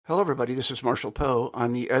Hello, everybody. This is Marshall Poe.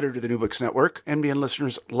 I'm the editor of the New Books Network. NBN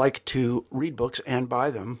listeners like to read books and buy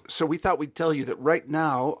them. So we thought we'd tell you that right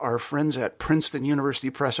now, our friends at Princeton University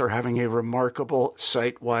Press are having a remarkable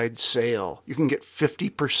site-wide sale. You can get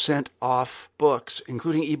 50% off books,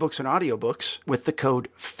 including ebooks and audiobooks, with the code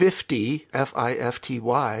 50,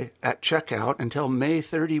 F-I-F-T-Y, at checkout until May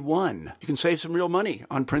 31. You can save some real money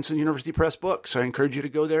on Princeton University Press books. I encourage you to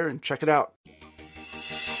go there and check it out.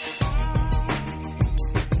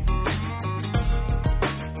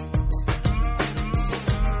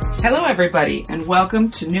 Hello, everybody, and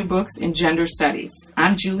welcome to New Books in Gender Studies.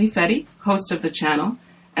 I'm Julie Fetty, host of the channel,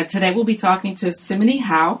 and today we'll be talking to Simone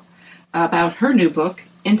Howe about her new book,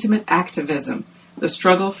 Intimate Activism, The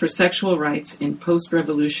Struggle for Sexual Rights in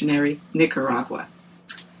Post-Revolutionary Nicaragua.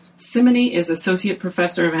 Simone is Associate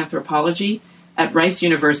Professor of Anthropology at Rice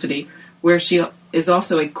University, where she is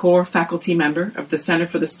also a core faculty member of the Center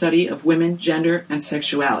for the Study of Women, Gender, and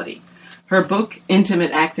Sexuality. Her book,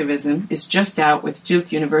 Intimate Activism, is just out with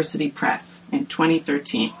Duke University Press in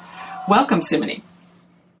 2013. Welcome, Simone.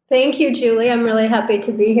 Thank you, Julie. I'm really happy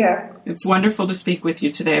to be here. It's wonderful to speak with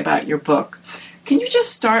you today about your book. Can you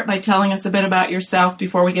just start by telling us a bit about yourself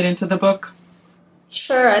before we get into the book?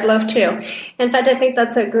 Sure, I'd love to. In fact, I think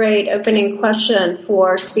that's a great opening question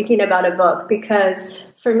for speaking about a book,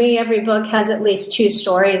 because for me, every book has at least two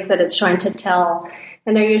stories that it's trying to tell.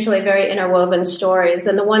 And they're usually very interwoven stories.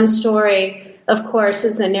 And the one story, of course,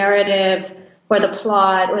 is the narrative or the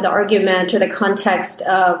plot or the argument or the context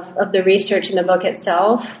of the research in the book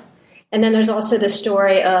itself. And then there's also the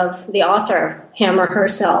story of the author, him or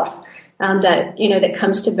herself, that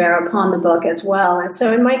comes to bear upon the book as well. And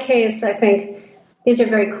so in my case, I think these are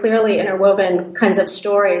very clearly interwoven kinds of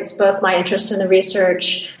stories, both my interest in the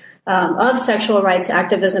research of sexual rights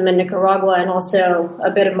activism in Nicaragua and also a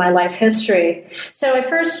bit of my life history. So I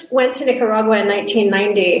first went to Nicaragua in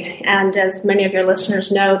 1990, and as many of your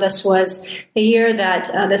listeners know, this was the year that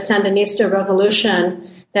the Sandinista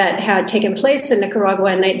revolution that had taken place in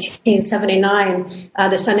Nicaragua in 1979,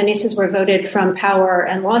 the Sandinistas were voted from power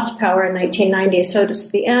and lost power in 1990. So this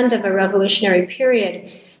is the end of a revolutionary period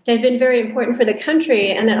that had been very important for the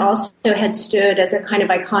country, and it also had stood as a kind of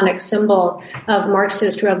iconic symbol of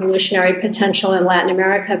Marxist revolutionary potential in Latin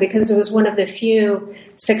America, because it was one of the few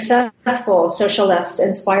successful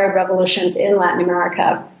socialist-inspired revolutions in Latin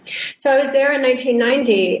America. So I was there in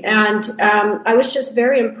 1990, and I was just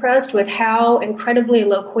very impressed with how incredibly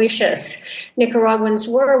loquacious Nicaraguans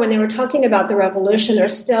were when they were talking about the revolution.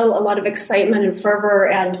 There's still a lot of excitement and fervor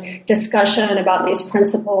and discussion about these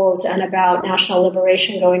principles and about national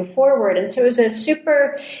liberation going forward. And so it was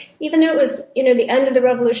even though it was, the end of the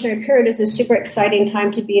revolutionary period, it was a super exciting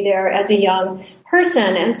time to be there as a young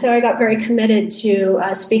person. And so I got very committed to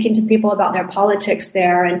speaking to people about their politics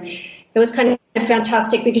there. And it was kind of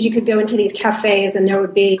fantastic because you could go into these cafes and there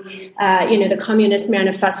would be, the Communist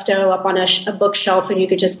Manifesto up on a bookshelf, and you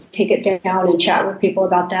could just take it down and chat with people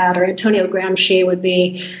about that. Or Antonio Gramsci would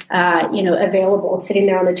be, available, sitting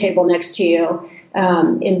there on the table next to you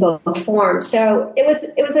in book form. So it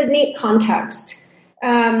was a neat context.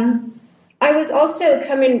 I was also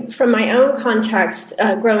coming from my own context,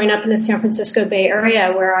 growing up in the San Francisco Bay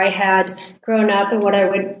Area, where I had grown up in what I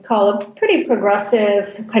would call a pretty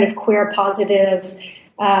progressive, kind of queer positive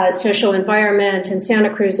social environment in Santa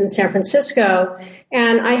Cruz and San Francisco.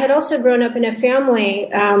 And I had also grown up in a family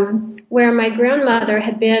where my grandmother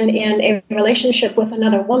had been in a relationship with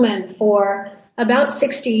another woman for about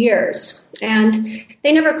 60 years. And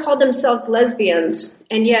they never called themselves lesbians,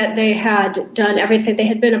 and yet they had done everything. They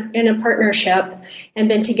had been in a partnership and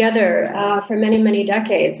been together for many, many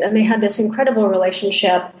decades. And they had this incredible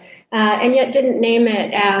relationship, and yet didn't name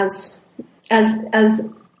it as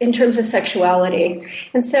in terms of sexuality.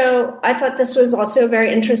 And so I thought this was also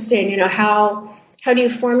very interesting, how do you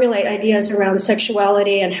formulate ideas around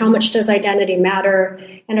sexuality, and how much does identity matter?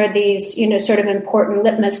 And are these, sort of important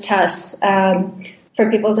litmus tests for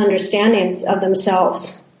people's understandings of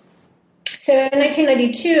themselves? So in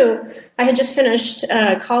 1992, I had just finished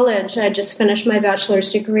college. I had just finished my bachelor's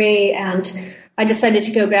degree, and I decided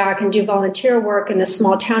to go back and do volunteer work in this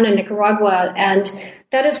small town in Nicaragua. And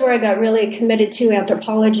that is where I got really committed to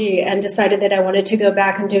anthropology and decided that I wanted to go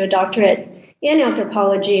back and do a doctorate in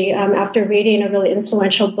anthropology after reading a really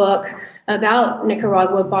influential book about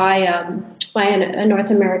Nicaragua by a North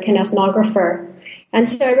American ethnographer. And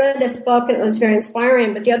so I read this book, and it was very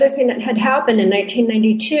inspiring. But the other thing that had happened in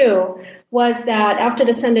 1992 was that after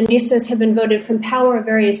the Sandinistas had been voted from power, a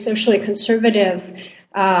very socially conservative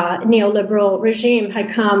neoliberal regime had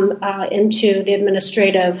come into the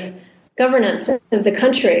administrative governance of the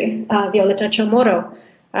country, Violeta Chamorro.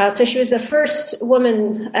 So she was the first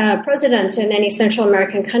woman president in any Central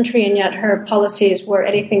American country, and yet her policies were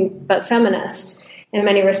anything but feminist in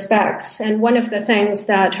many respects. And one of the things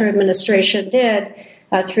that her administration did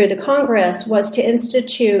through the Congress was to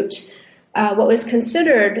institute what was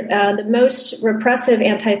considered the most repressive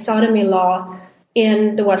anti-sodomy law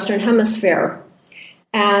in the Western Hemisphere.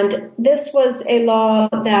 And this was a law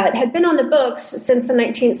that had been on the books since the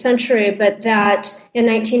 19th century, but that in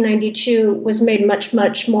 1992 was made much,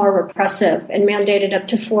 much more repressive and mandated up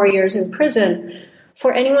to 4 years in prison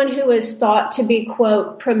for anyone who was thought to be,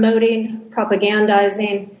 quote, promoting,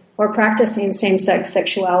 propagandizing, or practicing same-sex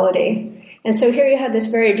sexuality. And so here you had this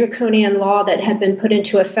very draconian law that had been put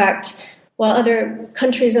into effect while other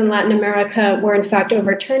countries in Latin America were, in fact,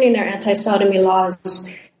 overturning their anti-sodomy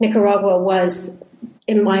laws. Nicaragua was,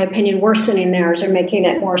 in my opinion, worsening theirs or making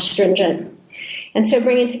it more stringent. And so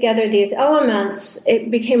bringing together these elements, it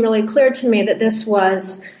became really clear to me that this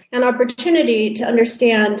was an opportunity to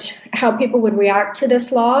understand how people would react to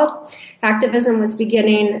this law. Activism was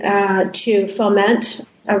beginning to foment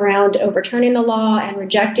around overturning the law and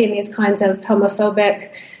rejecting these kinds of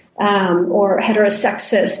homophobic or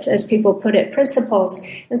heterosexist, as people put it, principles.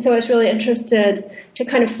 And so I was really interested to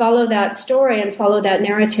kind of follow that story and follow that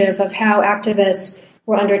narrative of how activists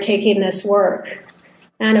were undertaking this work.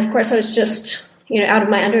 And of course, I was just, out of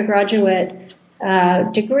my undergraduate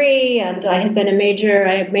degree, and I had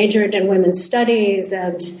majored in women's studies,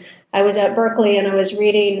 and I was at Berkeley, and I was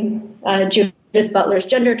reading Judith Butler's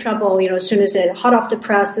Gender Trouble, as soon as it hot off the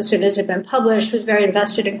press, as soon as it had been published, was very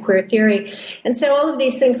invested in queer theory. And so all of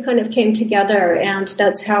these things kind of came together, and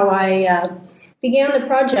that's how I began the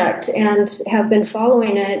project and have been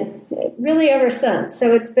following it really ever since.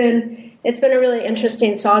 So it's been a really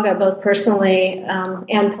interesting saga, both personally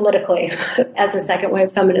and politically, as the second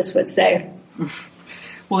wave feminists would say.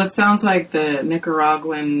 Well, it sounds like the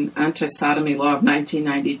Nicaraguan anti-sodomy law of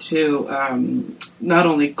 1992 not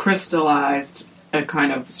only crystallized a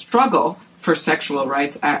kind of struggle for sexual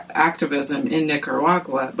rights activism in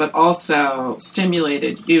Nicaragua, but also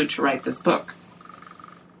stimulated you to write this book.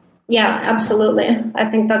 Yeah, absolutely. I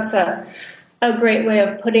think that's a great way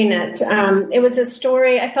of putting it. It was a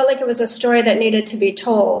story, I felt like it was a story that needed to be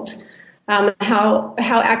told, how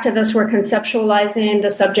activists were conceptualizing the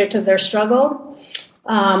subject of their struggle.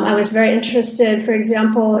 I was very interested, for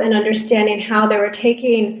example, in understanding how they were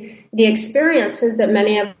taking the experiences that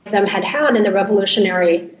many of them had had in the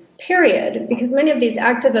revolutionary period, because many of these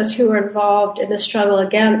activists who were involved in the struggle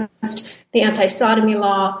against the anti-sodomy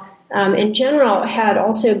law in general had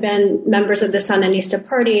also been members of the Sandinista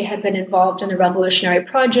party, had been involved in the revolutionary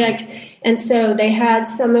project, and so they had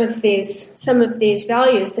some of these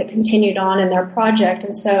values that continued on in their project,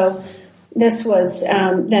 and so this was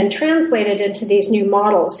then translated into these new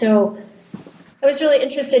models. So I was really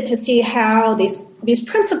interested to see how these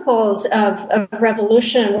principles of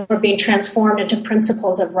revolution were being transformed into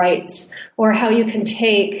principles of rights, or how you can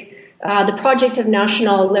take the project of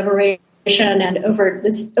national liberation and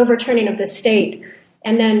overturning of the state,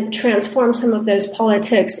 and then transform some of those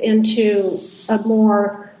politics into a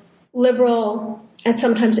more liberal and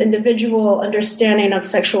sometimes individual understanding of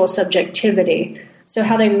sexual subjectivity. So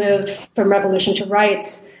how they moved from revolution to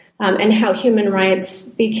rights, and how human rights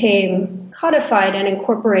became codified and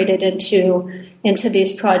incorporated into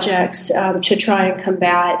these projects to try and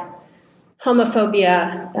combat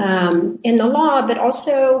homophobia in the law, but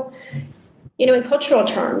also in cultural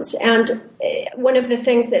terms. And one of the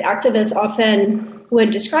things that activists often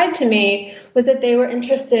would describe to me was that they were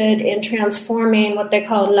interested in transforming what they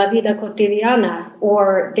called la vida cotidiana,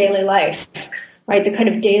 or daily life, right? The kind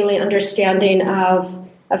of daily understanding of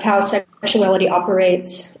how sexuality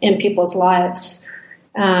operates in people's lives.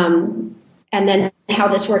 And then how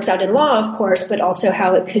this works out in law, of course, but also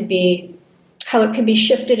how it could be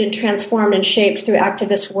shifted and transformed and shaped through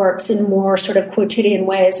activist works in more sort of quotidian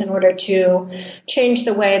ways in order to change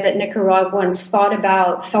the way that Nicaraguans thought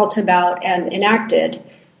about, felt about, and enacted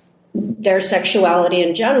their sexuality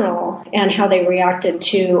in general, and how they reacted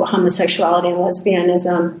to homosexuality and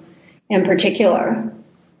lesbianism in particular.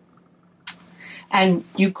 And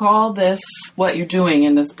you call this, what you're doing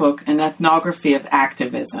in this book, an ethnography of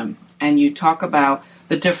activism. And you talk about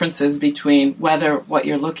the differences between whether what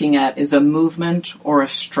you're looking at is a movement or a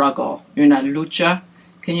struggle, una lucha.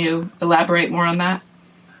 Can you elaborate more on that?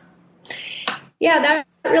 Yeah, that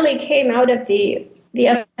really came out of the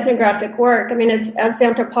ethnographic work. I mean, as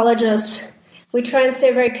anthropologists, we try and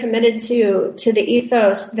stay very committed to the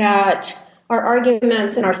ethos that our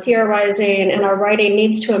arguments and our theorizing and our writing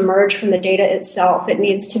needs to emerge from the data itself. It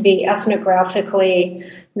needs to be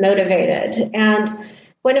ethnographically motivated. And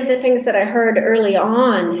one of the things that I heard early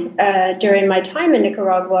on during my time in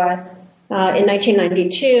Nicaragua in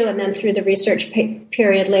 1992, and then through the research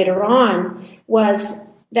period later on, was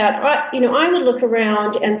that I would look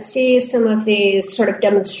around and see some of these sort of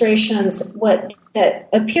demonstrations that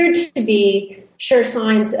appeared to be sure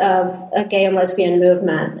signs of a gay and lesbian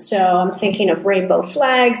movement. So I'm thinking of rainbow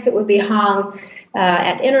flags that would be hung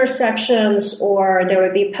at intersections, or there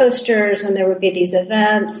would be posters and there would be these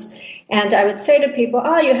events. And I would say to people,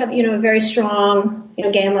 you have, a very strong,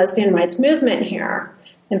 gay and lesbian rights movement here,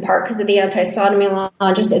 in part because of the anti-sodomy law,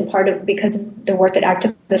 just in part because of the work that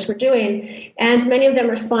activists were doing. And many of them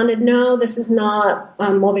responded, no, this is not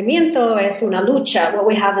movimiento, es una lucha. What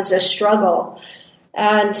we have is a struggle.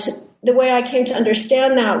 And the way I came to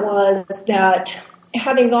understand that was that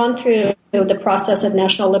having gone through the process of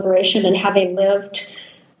national liberation and having lived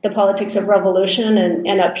the politics of revolution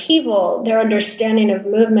and upheaval, their understanding of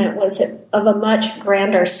movement was of a much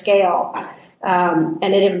grander scale. And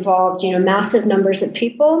it involved, massive numbers of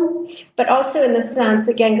people, but also in the sense,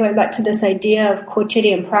 again, going back to this idea of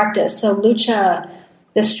quotidian practice. So lucha,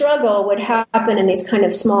 the struggle would happen in these kind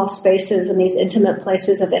of small spaces and these intimate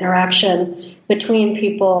places of interaction between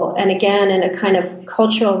people, and again, in a kind of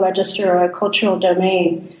cultural register or a cultural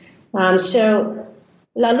domain. So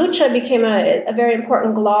La Lucha became a very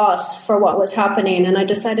important gloss for what was happening, and I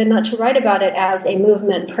decided not to write about it as a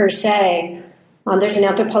movement per se. There's an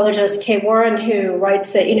anthropologist, Kay Warren, who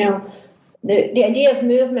writes that, the idea of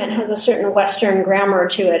movement has a certain Western grammar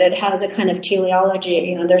to it. It has a kind of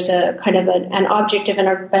teleology. There's a kind of an object of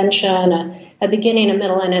intervention, a beginning, a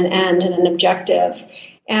middle, and an end, and an objective.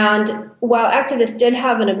 And while activists did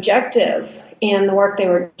have an objective in the work they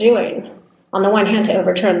were doing, on the one hand to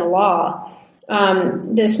overturn the law,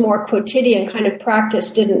 this more quotidian kind of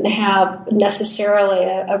practice didn't have necessarily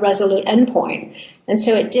a resolute endpoint. And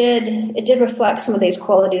so it did reflect some of these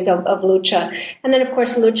qualities of lucha. And then, of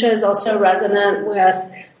course, lucha is also resonant with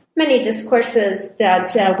many discourses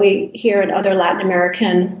that we hear in other Latin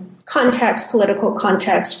American contexts, political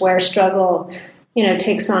contexts, where struggle,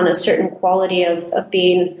 takes on a certain quality of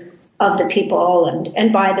being of the people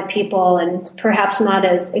and by the people, and perhaps not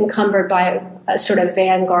as encumbered by a sort of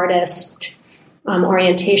vanguardist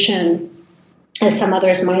orientation as some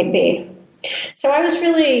others might be. So I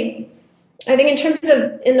think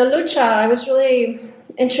in the lucha, I was really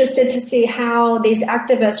interested to see how these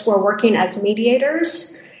activists were working as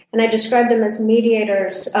mediators. And I described them as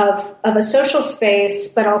mediators of a social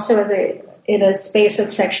space, but also in a space of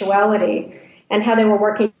sexuality, and how they were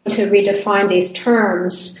working to redefine these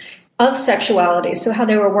terms of sexuality. So how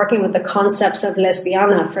they were working with the concepts of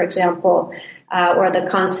lesbiana, for example, or the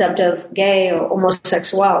concept of gay or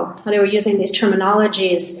homosexual. How they were using these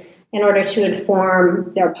terminologies in order to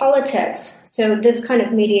inform their politics. So this kind of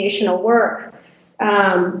mediational work,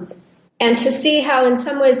 and to see how in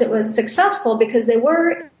some ways it was successful because they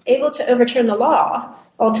were able to overturn the law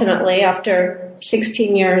ultimately after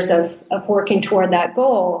 16 years of working toward that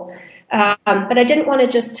goal. But I didn't want to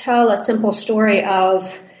just tell a simple story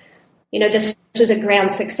of, this was a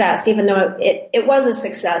grand success, even though it was a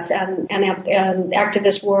success, and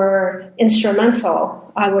activists were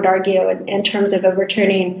instrumental, I would argue, in terms of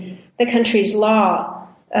overturning the country's law.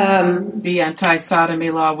 The anti-sodomy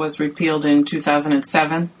law was repealed in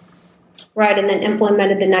 2007. Right, and then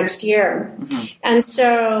implemented the next year. Mm-hmm. And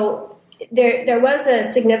so there was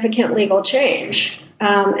a significant legal change.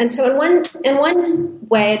 And so in one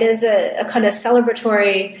way, it is a kind of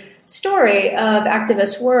celebratory story of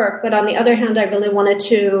activist work. But on the other hand, I really wanted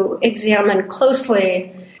to examine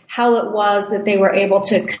closely how it was that they were able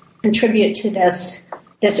to contribute to this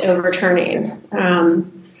overturning,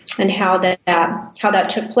 and how that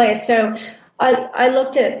took place. So I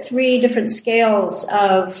looked at 3 different scales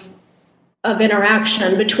of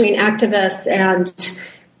interaction between activists and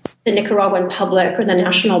the Nicaraguan public, or the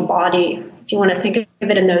national body, if you want to think of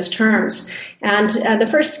it in those terms. And the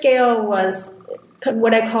first scale was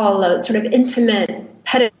what I call a sort of intimate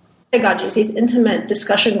pedagogies, these intimate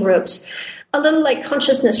discussion groups, a little like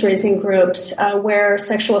consciousness-raising groups, where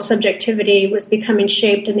sexual subjectivity was becoming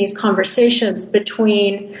shaped in these conversations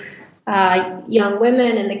between young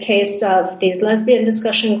women, in the case of these lesbian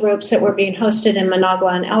discussion groups that were being hosted in Managua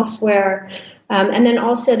and elsewhere, and then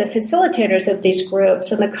also the facilitators of these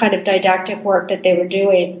groups and the kind of didactic work that they were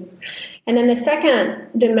doing. And then the second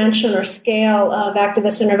dimension or scale of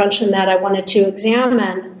activist intervention that I wanted to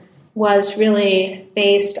examine was really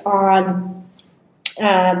based on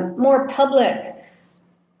more public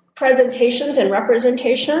presentations and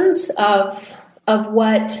representations of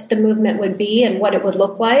what the movement would be and what it would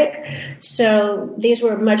look like. So these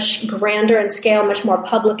were much grander in scale, much more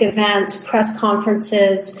public events, press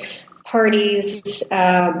conferences, parties,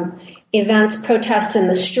 events, protests in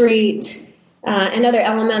the street, and other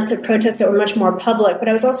elements of protests that were much more public. But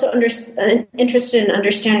I was also interested in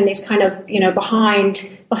understanding these kind of, behind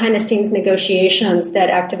the scenes negotiations that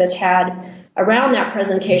activists had around that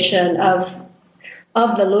presentation of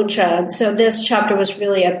the lucha. And so this chapter was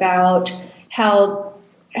really about how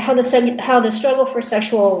the struggle for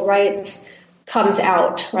sexual rights comes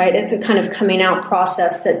out, right? It's a kind of coming out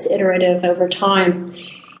process that's iterative over time.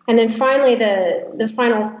 And then finally, the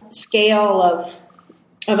final scale of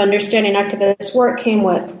understanding activist work came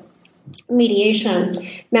with mediation,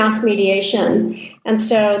 mass mediation. And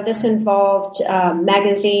so this involved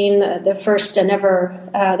magazine, the first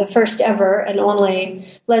ever and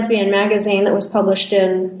only lesbian magazine that was published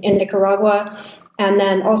in Nicaragua, and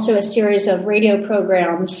then also a series of radio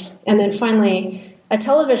programs, and then finally a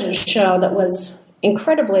television show that was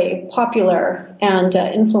incredibly popular and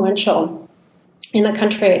influential in the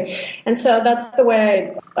country. And so that's the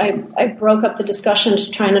way I broke up the discussion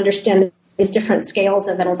to try and understand these different scales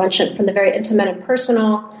of intervention, from the very intimate and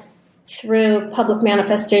personal through public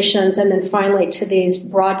manifestations, and then finally to these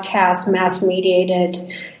broadcast, mass-mediated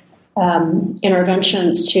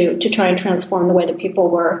interventions to try and transform the way that people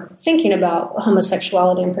were thinking about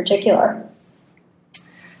homosexuality in particular.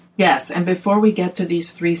 Yes, and before we get to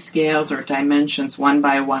these three scales or dimensions one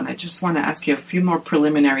by one, I just want to ask you a few more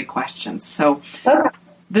preliminary questions. So,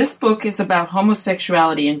 This book is about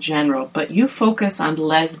homosexuality in general, but you focus on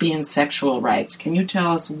lesbian sexual rights. Can you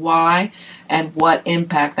tell us why and what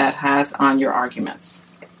impact that has on your arguments?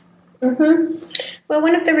 Mm-hmm. Well,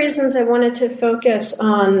 one of the reasons I wanted to focus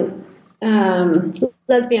on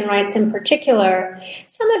lesbian rights in particular,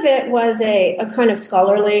 some of it was a kind of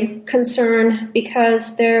scholarly concern,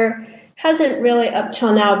 because there hasn't really up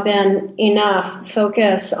till now been enough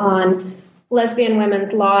focus on lesbian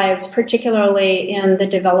women's lives, particularly in the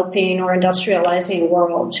developing or industrializing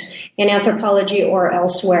world, in anthropology or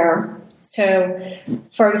elsewhere. So,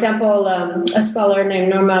 for example, a scholar named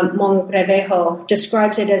Norma Monrevejo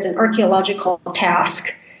describes it as an archaeological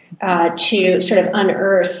task to sort of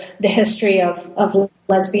unearth the history of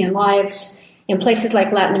lesbian lives in places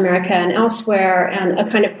like Latin America and elsewhere, and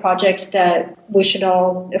a kind of project that we should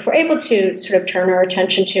all, if we're able to, sort of turn our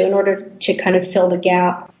attention to in order to kind of fill the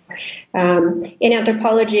gap. In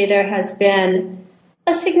anthropology, there has been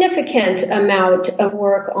a significant amount of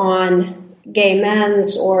work on gay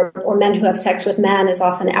men's or men who have sex with men is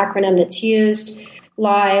often an acronym that's used,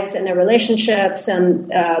 lives and their relationships and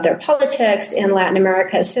their politics in Latin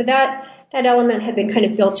America. So that element had been kind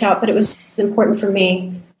of built out, but it was important for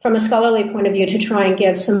me from a scholarly point of view to try and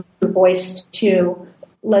give some voice to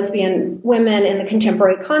lesbian women in the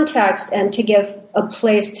contemporary context and to give a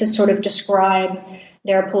place to sort of describe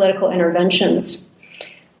their political interventions.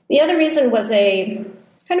 The other reason was a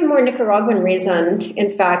kind of more Nicaraguan reason, in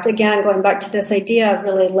fact, again, going back to this idea of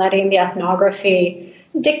really letting the ethnography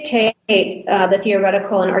dictate the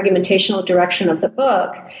theoretical and argumentational direction of the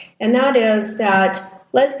book. And that is that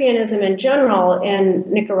lesbianism in general in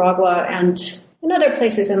Nicaragua and in other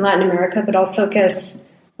places in Latin America, but I'll focus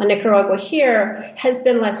on Nicaragua here, has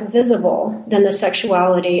been less visible than the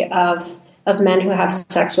sexuality of men who have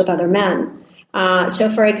sex with other men. So,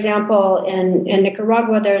 for example, in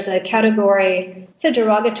Nicaragua, there's a category, it's a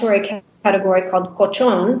derogatory category called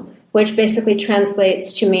cochon, which basically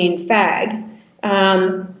translates to mean fag.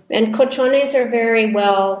 And cochones are very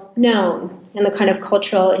well known in the kind of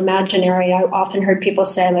cultural imaginary. I often heard people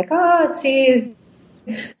say, like, oh, see,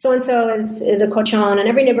 so-and-so is a cochon, and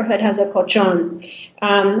every neighborhood has a cochon.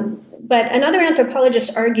 But another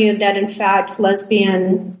anthropologist argued that, in fact,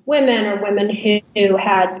 lesbian women or women who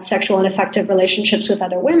had sexual and affective relationships with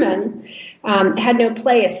other women had no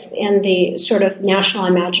place in the sort of national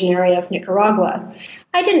imaginary of Nicaragua.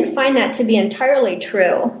 I didn't find that to be entirely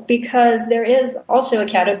true, because there is also a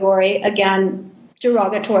category, again,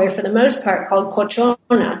 derogatory for the most part, called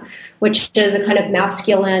cochona, which is a kind of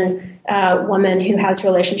masculine woman who has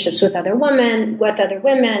relationships with other women,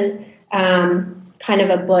 kind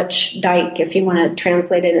of a butch dyke, if you want to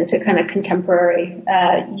translate it into kind of contemporary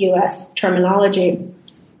U.S. terminology.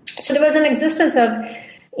 So there was an existence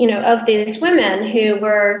of these women who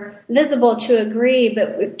were visible to a degree,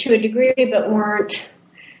 but weren't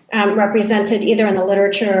represented either in the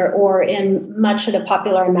literature or in much of the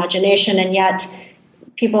popular imagination, and yet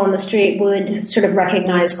people on the street would sort of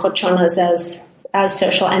recognize cochonas as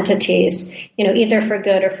social entities, either for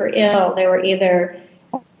good or for ill. They were either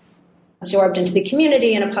absorbed into the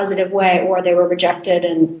community in a positive way, or they were rejected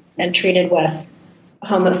and treated with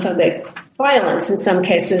homophobic violence in some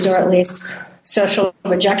cases, or at least social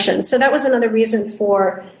rejection. So that was another reason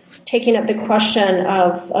for taking up the question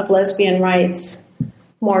of lesbian rights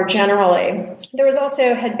more generally. There was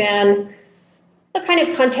also had been a kind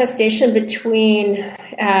of contestation between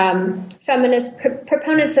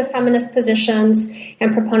proponents of feminist positions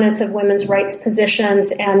and proponents of women's rights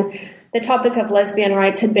positions, and the topic of lesbian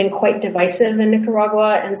rights had been quite divisive in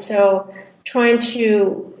Nicaragua, and so trying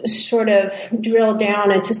to sort of drill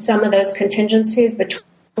down into some of those contingencies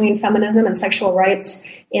between feminism and sexual rights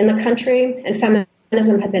in the country. And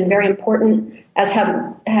feminism had been very important, as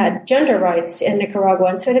had gender rights in Nicaragua,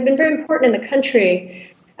 and so it had been very important in the country.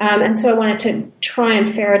 And so I wanted to try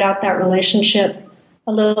and ferret out that relationship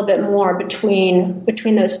a little bit more between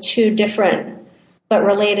those two different but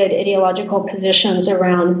related ideological positions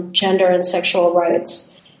around gender and sexual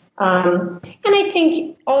rights. And I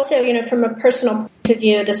think also, from a personal point of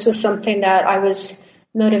view, this was something that I was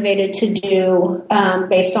motivated to do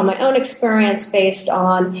based on my own experience, based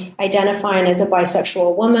on identifying as a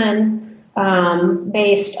bisexual woman,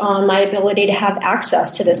 based on my ability to have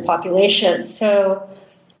access to this population. So,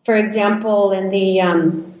 for example, in the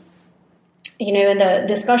in the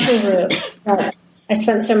discussion groups, I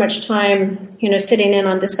spent so much time, sitting in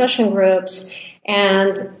on discussion groups,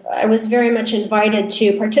 and I was very much invited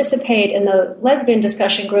to participate in the lesbian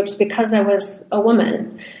discussion groups because I was a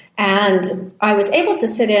woman. And I was able to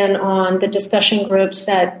sit in on the discussion groups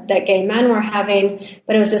that gay men were having,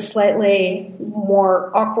 but it was a slightly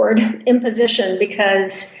more awkward imposition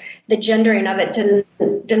because the gendering of it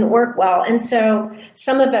didn't work well. And so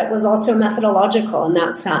some of it was also methodological in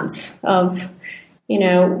that sense of,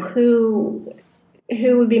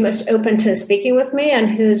 who would be most open to speaking with me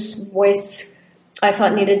and whose voice I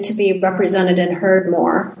thought needed to be represented and heard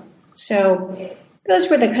more. So those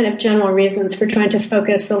were the kind of general reasons for trying to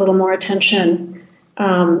focus a little more attention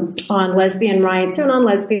on lesbian rights and on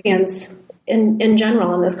lesbians in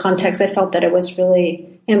general in this context. I felt that it was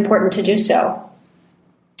really important to do so.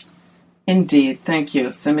 Indeed. Thank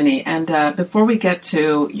you, Simone. And before we get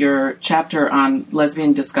to your chapter on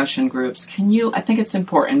lesbian discussion groups, I think it's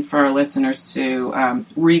important for our listeners to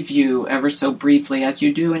review ever so briefly, as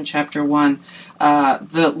you do in Chapter 1,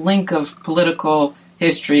 the link of political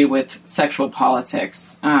history with sexual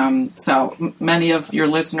politics. So many of your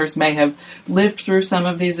listeners may have lived through some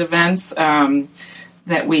of these events that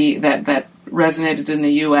resonated in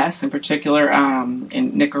the U.S., in particular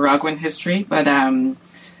in Nicaraguan history, but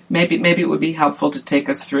maybe it would be helpful to take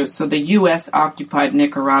us through. So the U.S. occupied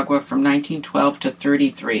Nicaragua from 1912 to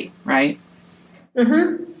 33, right?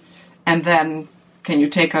 Mm-hmm. And then can you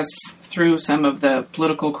take us through some of the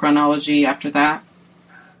political chronology after that?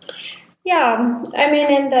 Yeah, I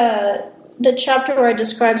mean, in the chapter where I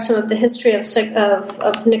describe some of the history of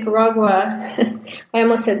Nicaragua, I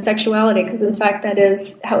almost said sexuality because, in fact, that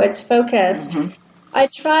is how it's focused. Mm-hmm. I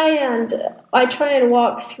try and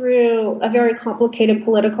walk through a very complicated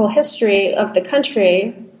political history of the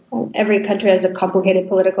country. Every country has a complicated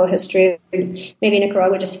political history. Maybe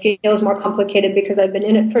Nicaragua just feels more complicated because I've been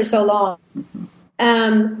in it for so long.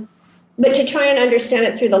 But to try and understand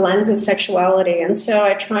it through the lens of sexuality. And so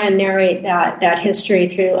I try and narrate that history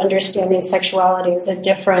through understanding sexuality as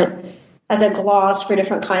a gloss for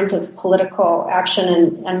different kinds of political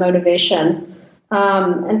action and motivation.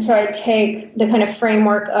 And so I take the kind of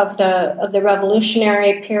framework of the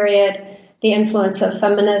revolutionary period, the influence of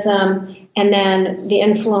feminism, and then the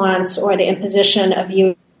influence or the imposition of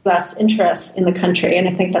U.S. interests in the country. And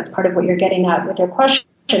I think that's part of what you're getting at with your question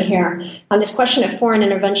here. This question of foreign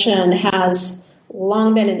intervention has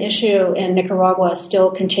long been an issue in Nicaragua, still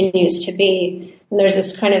continues to be. And there's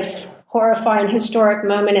this kind of horrifying historic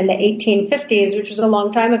moment in the 1850s, which was a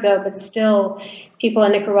long time ago, but still people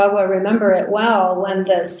in Nicaragua remember it well, when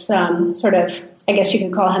this sort of, I guess you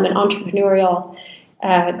could call him an entrepreneurial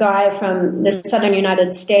guy from the southern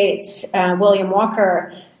United States, William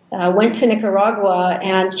Walker, went to Nicaragua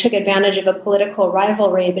and took advantage of a political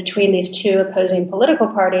rivalry between these two opposing political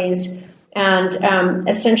parties and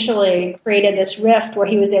essentially created this rift where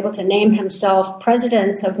he was able to name himself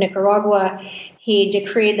president of Nicaragua. He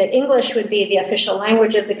decreed that English would be the official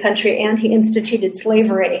language of the country, and he instituted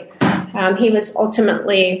slavery. He was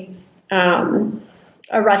ultimately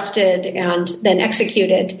arrested and then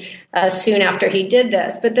executed soon after he did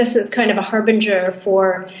this. But this is kind of a harbinger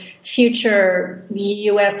for future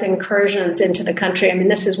U.S. incursions into the country. I mean,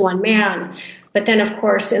 this is one man, But then, of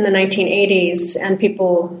course, in the 1980s, and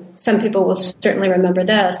some people will certainly remember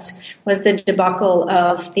this, was the debacle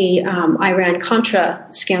of the Iran-Contra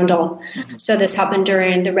scandal. Mm-hmm. So this happened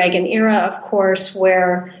during the Reagan era, of course,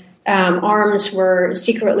 where arms were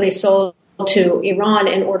secretly sold to Iran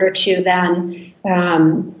in order to then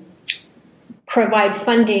provide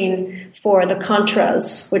funding for the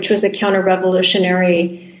Contras, which was the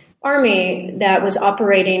counter-revolutionary army that was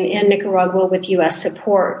operating in Nicaragua with U.S.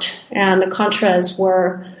 support. And the Contras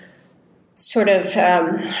were sort of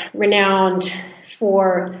renowned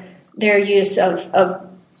for their use of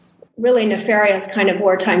really nefarious kind of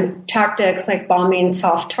wartime tactics, like bombing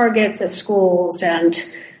soft targets of schools and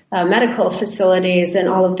medical facilities. And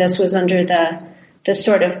all of this was under the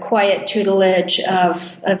sort of quiet tutelage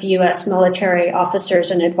of U.S. military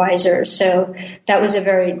officers and advisors. So that was a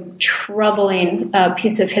very troubling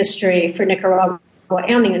piece of history for Nicaragua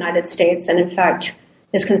and the United States, and in fact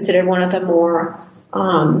is considered one of the more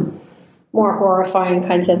horrifying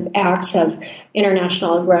kinds of acts of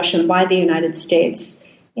international aggression by the United States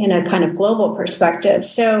in a kind of global perspective.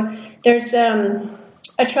 So there's a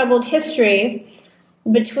troubled history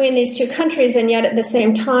between these two countries, and yet at the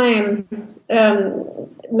same time,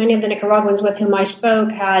 many of the Nicaraguans with whom I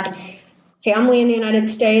spoke had family in the United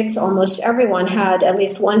States. Almost everyone had at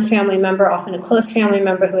least one family member, often a close family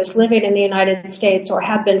member, who was living in the United States or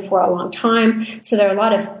had been for a long time. So there are a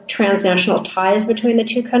lot of transnational ties between the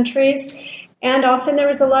two countries. And often there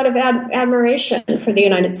was a lot of admiration for the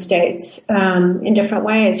United States in different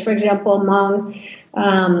ways. For example,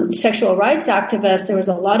 among sexual rights activists, there was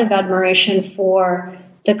a lot of admiration for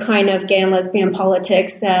the kind of gay and lesbian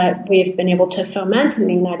politics that we've been able to foment in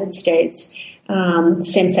the United States.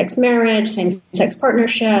 Same-sex marriage, same-sex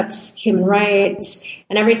partnerships, human rights,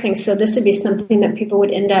 and everything. So this would be something that people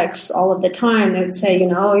would index all of the time. They would say,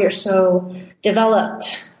 you're so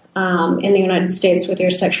developed in the United States with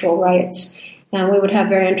your sexual rights. And we would have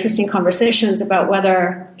very interesting conversations about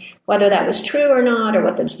whether that was true or not, or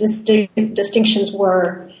what the distinctions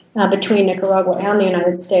were between Nicaragua and the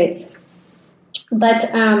United States. But,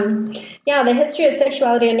 the history of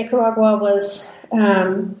sexuality in Nicaragua was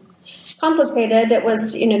complicated. It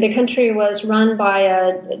was, the country was run by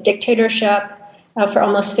a dictatorship for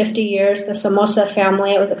almost 50 years, the Somoza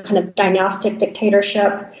family. It was a kind of dynastic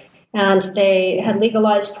dictatorship, and they had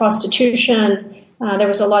legalized prostitution. There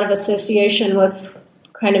was a lot of association with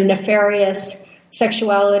kind of nefarious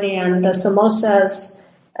sexuality and the Somozas.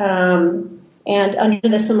 And under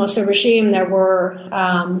the Somoza regime, there were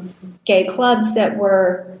gay clubs that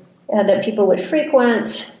people would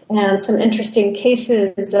frequent, and some interesting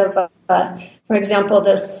cases of, for example,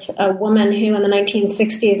 this woman who in the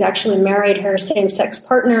 1960s actually married her same-sex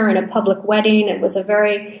partner in a public wedding. It was a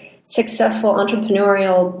very successful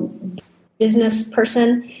entrepreneurial business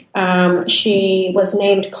person. She was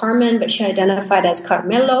named Carmen, but she identified as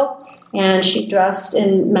Carmelo, and she dressed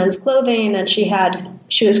in men's clothing, and she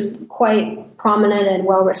was quite prominent and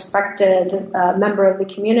well-respected member of the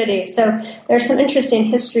community. So there's some interesting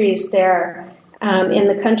histories there in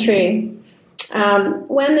the country.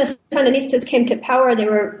 When the Sandinistas came to power, they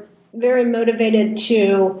were very motivated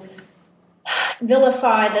to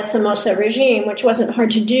vilify the Somoza regime, which wasn't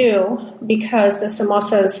hard to do because the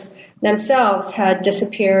Somozas themselves had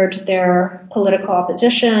disappeared their political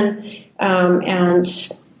opposition and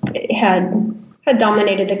had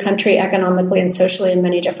dominated the country economically and socially in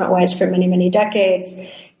many different ways for many, many decades,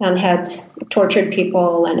 and had tortured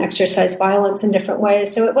people and exercised violence in different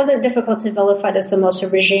ways. So it wasn't difficult to vilify the Somoza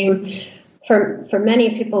regime for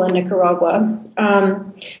many people in Nicaragua.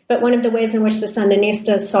 But one of the ways in which the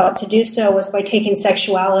Sandinistas sought to do so was by taking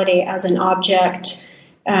sexuality as an object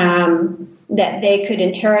that they could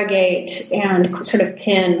interrogate and sort of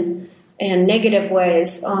pin in negative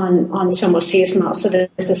ways on somocismo. So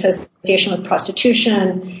this association with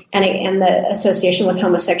prostitution and the association with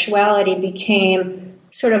homosexuality became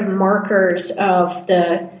sort of markers of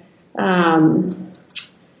the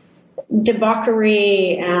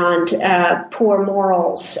debauchery and poor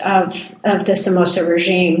morals of the Somoza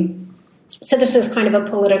regime. So this is kind of a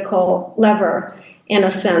political lever, in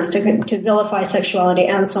a sense, to vilify sexuality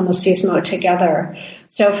and somocismo together.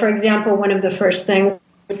 So, for example, one of the first things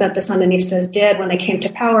that the Sandinistas did when they came to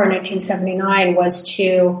power in 1979 was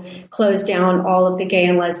to close down all of the gay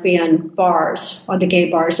and lesbian bars, or the gay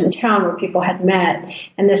bars in town where people had met.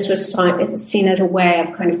 And this was seen as a way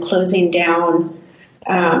of kind of closing down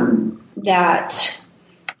that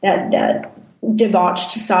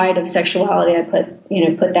debauched side of sexuality. I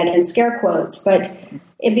put that in scare quotes, but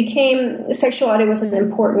sexuality was an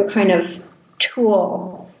important kind of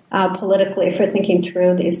tool politically for thinking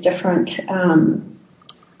through these different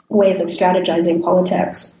ways of strategizing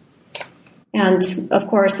politics. And of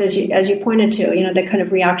course, as you pointed to, the kind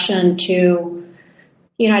of reaction to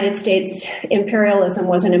United States imperialism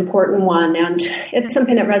was an important one, and it's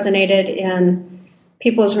something that resonated in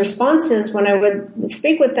people's responses when I would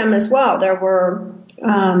speak with them as well. There were,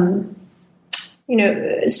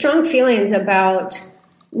 strong feelings about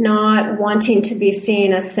not wanting to be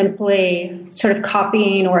seen as simply sort of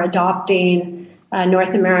copying or adopting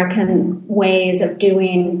North American ways of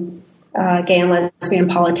doing gay and lesbian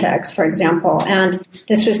politics, for example. And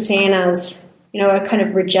this was seen as, a kind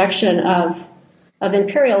of rejection of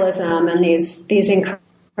imperialism and these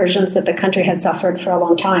incursions that the country had suffered for a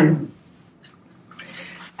long time.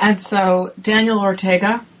 And so Daniel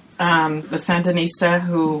Ortega, the Sandinista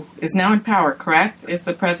who is now in power, correct, is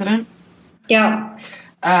the president? Yeah.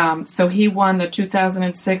 So he won the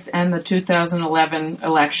 2006 and the 2011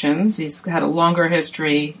 elections. He's had a longer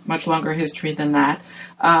history, much longer history than that.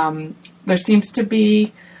 There seems to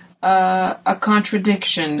be a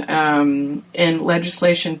contradiction in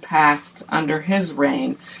legislation passed under his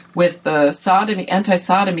reign, with the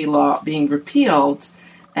anti-sodomy law being repealed,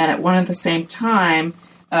 and at one and the same time,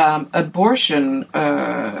 abortion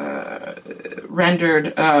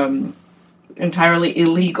rendered entirely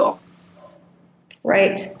illegal.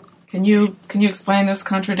 Right. Can you explain this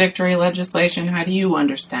contradictory legislation? How do you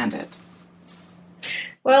understand it?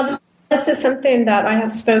 Well, this is something that I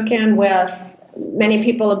have spoken with many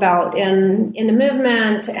people about in the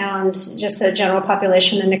movement and just the general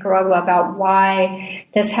population in Nicaragua about why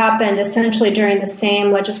this happened essentially during the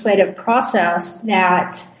same legislative process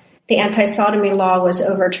that the anti-sodomy law was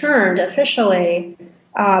overturned officially.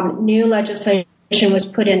 New legislation was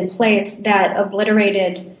put in place that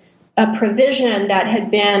obliterated a provision that had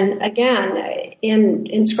been, again,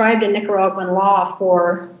 inscribed in Nicaraguan law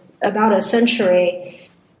for about a century,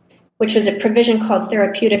 which was a provision called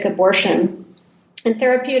therapeutic abortion. And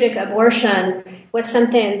therapeutic abortion was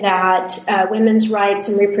something that women's rights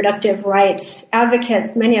and reproductive rights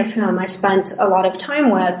advocates, many of whom I spent a lot of time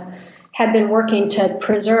with, had been working to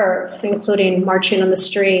preserve, including marching on the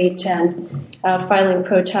street and filing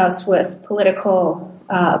protests with political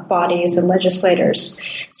bodies and legislators.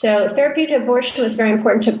 So therapeutic abortion was very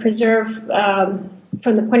important to preserve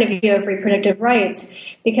from the point of view of reproductive rights,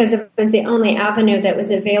 because it was the only avenue that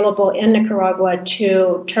was available in Nicaragua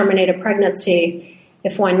to terminate a pregnancy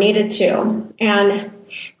if one needed to. And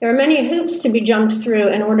there were many hoops to be jumped through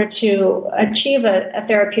in order to achieve a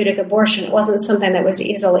therapeutic abortion. It wasn't something that was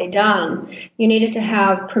easily done. You needed to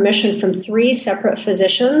have permission from 3 separate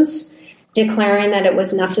physicians declaring that it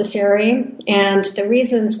was necessary. And the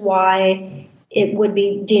reasons why it would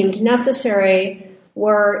be deemed necessary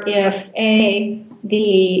were if, A,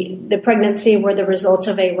 the pregnancy were the result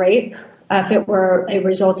of a rape, if it were a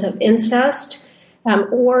result of incest,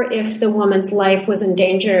 or if the woman's life was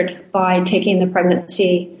endangered by taking the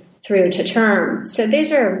pregnancy through to term. So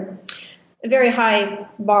these are a very high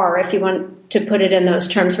bar, if you want to put it in those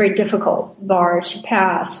terms, very difficult bar to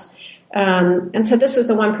pass. And so this was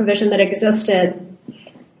the one provision that existed.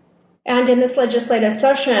 And in this legislative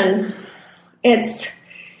session, it's,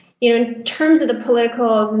 in terms of the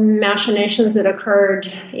political machinations that occurred,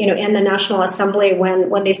 in the National Assembly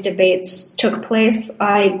when these debates took place,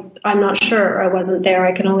 I'm not sure. I wasn't there.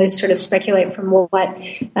 I can only sort of speculate from what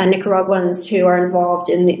Nicaraguans who are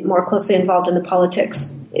more closely involved in the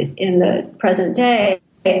politics in the present day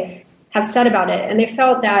have said about it. And they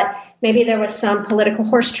felt that maybe there was some political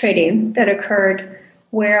horse trading that occurred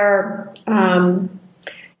where,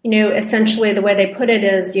 essentially the way they put it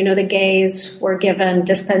is, the gays were given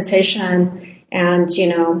dispensation and,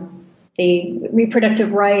 the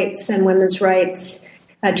reproductive rights and women's rights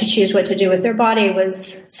to choose what to do with their body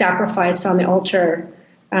was sacrificed on the altar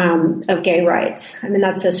of gay rights. I mean,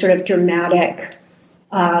 that's a sort of dramatic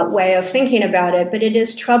way of thinking about it, but it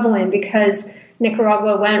is troubling because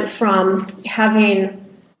Nicaragua went from having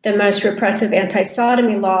the most repressive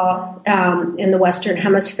anti-sodomy law in the Western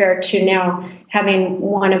Hemisphere to now having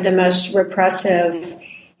one of the most repressive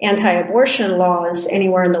anti-abortion laws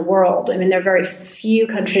anywhere in the world. I mean, there are very few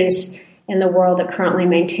countries in the world that currently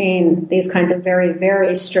maintain these kinds of very,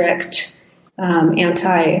 very strict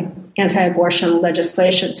anti-abortion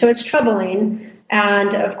legislation. So it's troubling.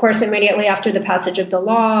 And of course, immediately after the passage of the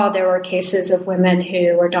law, there were cases of women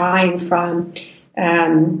who were dying from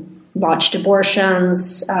botched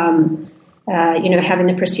abortions, having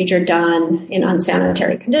the procedure done in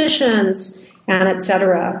unsanitary conditions, and et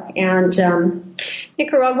cetera. And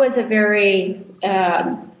Nicaragua is a very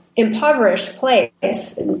impoverished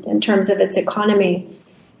place in terms of its economy.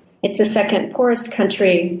 It's the second poorest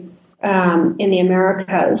country in the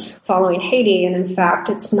Americas following Haiti. And in fact,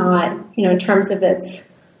 it's not, in terms of its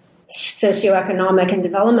socioeconomic and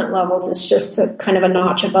development levels, it's just a kind of a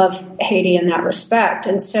notch above Haiti in that respect.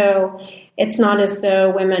 And so it's not as though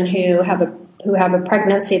women who have a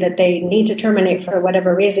pregnancy that they need to terminate for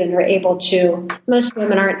whatever reason are able to. Most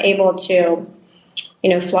women aren't able to,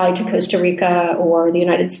 fly to Costa Rica or the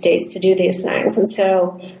United States to do these things. And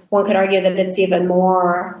so one could argue that it's even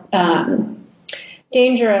more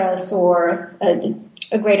dangerous or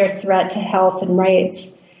a greater threat to health and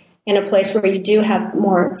rights in a place where you do have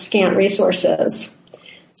more scant resources.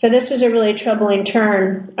 So this was a really troubling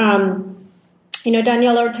turn.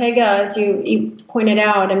 Daniel Ortega, as you pointed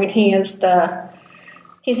out,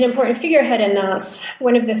 he's an important figurehead in this.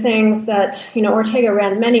 One of the things that, Ortega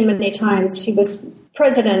ran many, many times. He was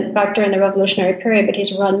president back during the revolutionary period, but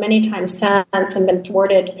he's run many times since and been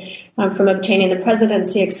thwarted from obtaining the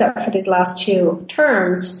presidency except for these last 2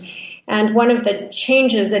 terms. And one of the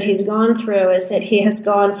changes that he's gone through is that he has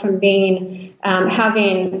gone from being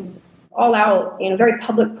having all-out, very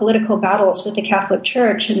public political battles with the Catholic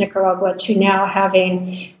Church in Nicaragua to now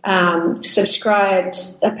having subscribed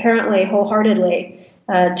apparently wholeheartedly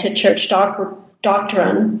to church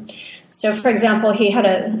doctrine. So, for example, he had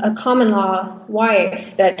a common-law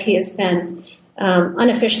wife that he has been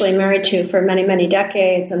unofficially married to for many, many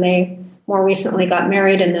decades, and they more recently got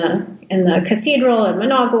married in the cathedral in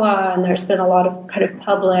Managua, and there's been a lot of kind of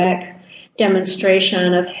public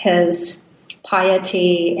demonstration of his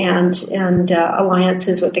piety and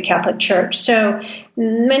alliances with the Catholic Church. So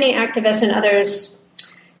many activists and others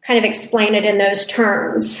kind of explain it in those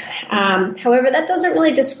terms. However, that doesn't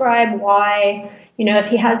really describe why, if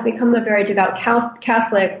he has become a very devout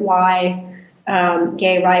Catholic, why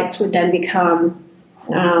gay rights would then become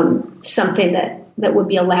something that would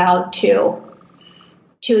be allowed to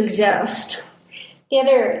exist.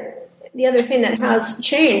 The other thing that has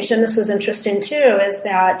changed, and this was interesting too, is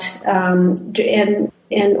that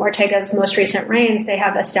in Ortega's most recent reigns, they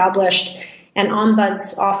have established an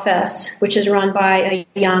ombuds office, which is run by a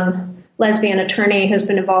young lesbian attorney who's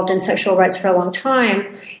been involved in sexual rights for a long time.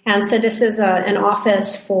 And so this is an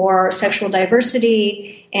office for sexual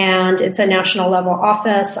diversity, and it's a national level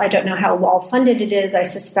office. I don't know how well funded it is. I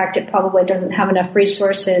suspect it probably doesn't have enough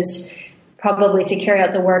resources probably to carry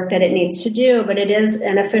out the work that it needs to do, but it is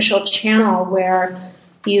an official channel where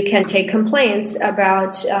you can take complaints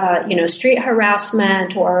about, street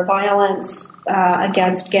harassment or violence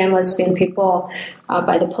against gay and lesbian people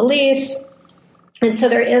by the police. And so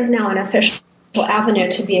there is now an official avenue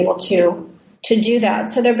to be able to do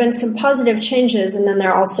that. So there have been some positive changes, and then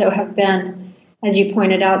there also have been, as you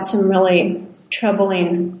pointed out, some really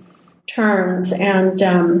troubling turns. And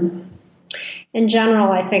in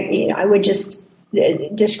general, I think I would just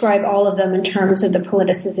describe all of them in terms of the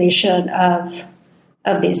politicization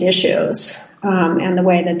of these issues and the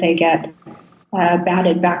way that they get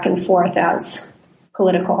batted back and forth as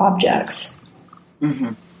political objects.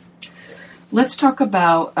 Mm-hmm. Let's talk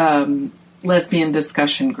about lesbian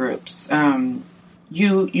discussion groups.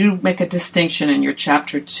 You make a distinction in your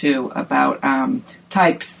chapter 2 about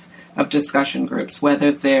types of discussion groups,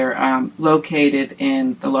 whether they're located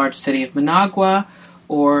in the large city of Managua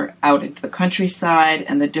or out into the countryside,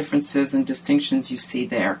 and the differences and distinctions you see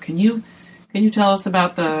there. Can you tell us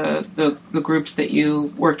about the groups that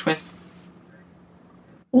you worked with?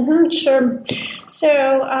 Mm-hmm, sure. So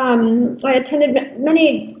I attended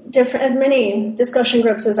as many discussion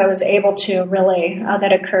groups as I was able to, really,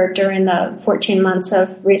 that occurred during the 14 months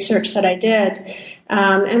of research that I did.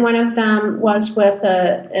 And one of them was with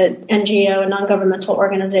an NGO, a non-governmental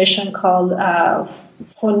organization called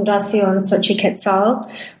Fundación Xochiquetzal,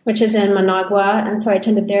 which is in Managua. And so I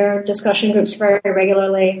attended their discussion groups very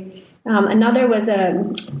regularly. Another was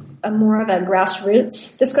a more of a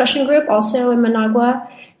grassroots discussion group, also in Managua,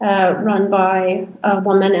 run by a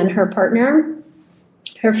woman and her partner,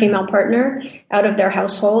 her female partner, out of their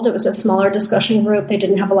household. It was a smaller discussion group. They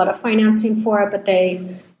didn't have a lot of financing for it, but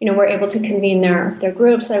they were able to convene their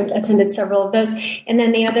groups. I attended several of those. And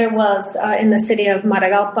then the other was in the city of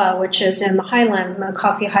Maragalpa, which is in the highlands, in the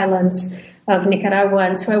coffee highlands of Nicaragua.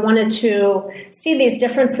 And so I wanted to see these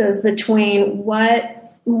differences between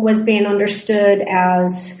what was being understood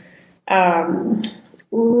as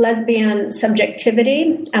lesbian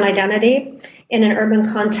subjectivity and identity in an urban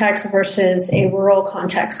context versus a rural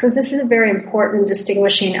context, because this is a very important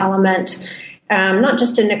distinguishing element, not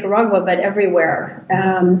just in Nicaragua, but everywhere,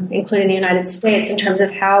 including the United States, in terms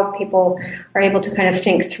of how people are able to kind of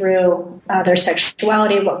think through their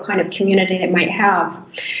sexuality, what kind of community they might have.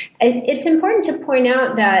 It's important to point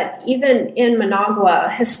out that even in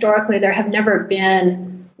Managua, historically, there have never been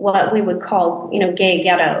what we would call, gay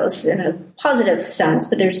ghettos in a positive sense,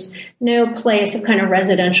 but there's no place of kind of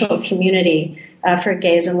residential community for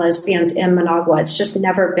gays and lesbians in Managua. It's just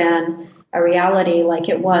never been a reality like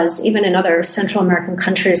it was even in other Central American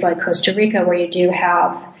countries like Costa Rica, where you do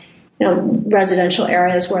have, residential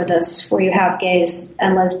areas where you have gays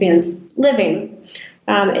and lesbians living.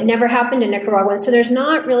 It never happened in Nicaragua, so there's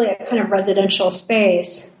not really a kind of residential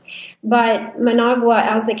space. But Managua,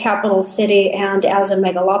 as the capital city and as a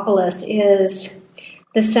megalopolis, is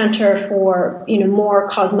the center for more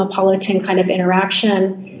cosmopolitan kind of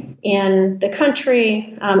interaction in the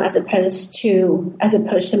country, as opposed to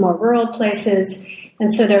more rural places.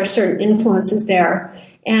 And so there are certain influences there.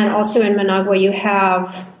 And also in Managua, you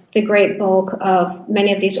have the great bulk of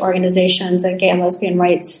many of these organizations and gay and lesbian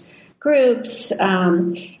rights groups.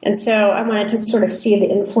 And so I wanted to sort of see the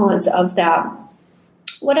influence of that.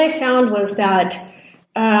 What I found was that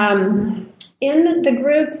in the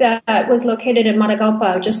group that was located in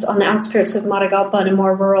Matagalpa, just on the outskirts of Matagalpa in a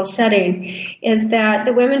more rural setting, is that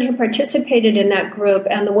the women who participated in that group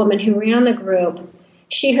and the woman who ran the group,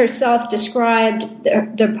 she herself described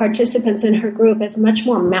the participants in her group as much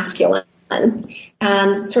more masculine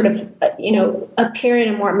and sort of, appearing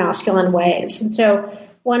in more masculine ways. And so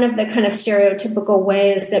one of the kind of stereotypical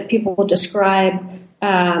ways that people will describe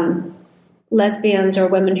lesbians or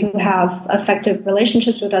women who have effective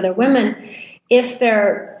relationships with other women, if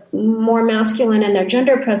they're more masculine in their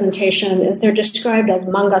gender presentation, is they're described as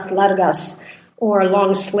mangas largas or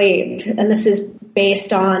long-sleeved. And this is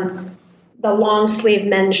based on the long-sleeve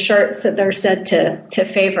men's shirts that they're said to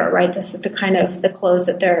favor, right? This is the kind of the clothes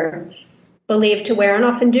that they're believed to wear and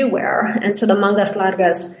often do wear. And so the mangas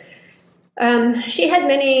largas, she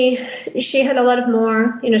had a lot of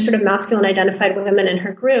more, sort of masculine identified women in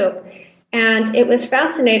her group. And it was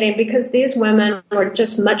fascinating because these women were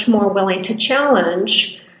just much more willing to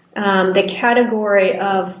challenge the category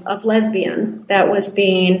of lesbian that was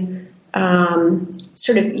being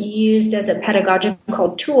sort of used as a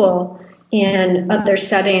pedagogical tool in other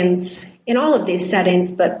settings, in all of these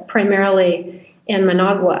settings, but primarily in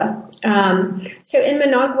Managua. So in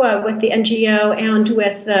Managua, with the NGO and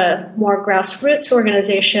with the more grassroots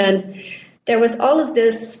organization, there was all of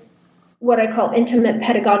this, what I call intimate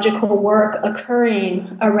pedagogical work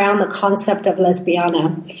occurring around the concept of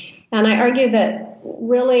lesbiana. And I argue that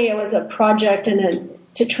really it was a project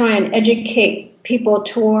to try and educate people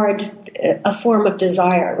toward a form of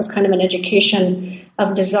desire. It was kind of an education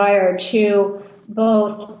of desire to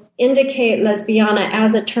both indicate lesbiana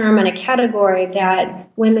as a term and a category that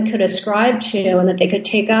women could ascribe to and that they could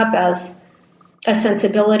take up as a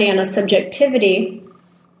sensibility and a subjectivity.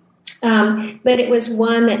 But it was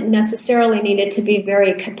one that necessarily needed to be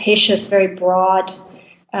very capacious, very broad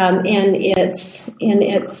in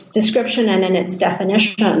its description and in its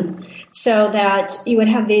definition, so that you would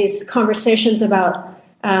have these conversations about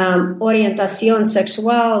orientación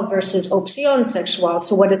sexual versus opción sexual.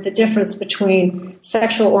 So what is the difference between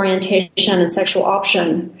sexual orientation and sexual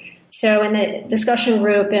option? So in the discussion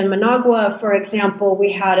group in Managua, for example,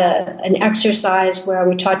 we had an exercise where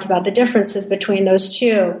we talked about the differences between those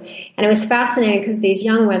two. And it was fascinating because these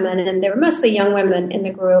young women, and there were mostly young women in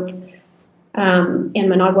the group in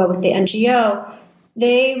Managua with the NGO,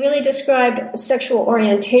 they really described sexual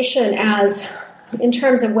orientation as in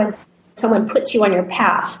terms of when someone puts you on your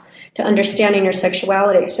path to understanding your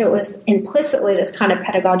sexuality. So it was implicitly this kind of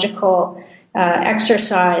pedagogical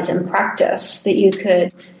exercise and practice that you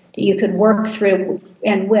could work through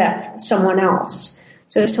and with someone else.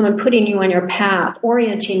 So someone putting you on your path,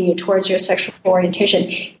 orienting you towards your sexual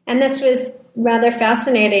orientation. And this was rather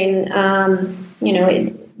fascinating,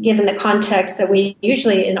 given the context that we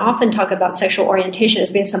usually and often talk about sexual orientation as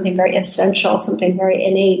being something very essential, something very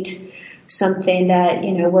innate, something that,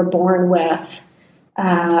 we're born with,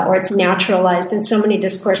 or it's naturalized in so many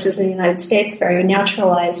discourses in the United States, very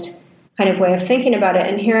naturalized kind of way of thinking about it.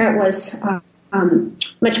 And here it was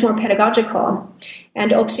much more pedagogical.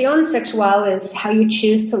 And opción sexual is how you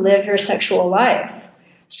choose to live your sexual life.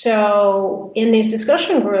 So in these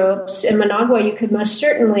discussion groups in Managua, you could most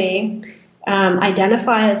certainly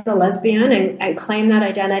identify as a lesbian and claim that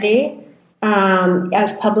identity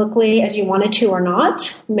as publicly as you wanted to or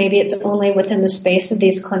not. Maybe it's only within the space of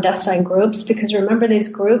these clandestine groups, because remember, these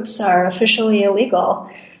groups are officially illegal.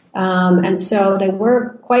 And so they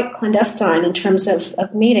were quite clandestine in terms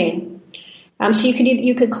of meeting. So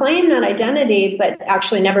you could claim that identity, but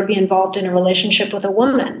actually never be involved in a relationship with a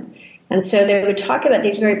woman. And so they would talk about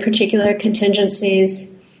these very particular contingencies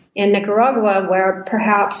in Nicaragua, where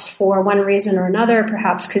perhaps for one reason or another,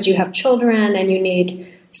 perhaps because you have children and you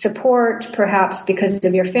need support, perhaps because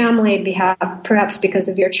of your family, perhaps because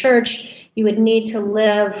of your church. You would need to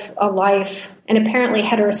live a life, an apparently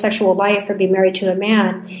heterosexual life, or be married to a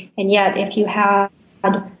man. And yet, if you had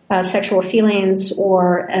sexual feelings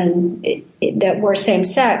that were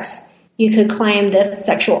same-sex, you could claim this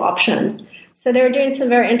sexual option. So they were doing some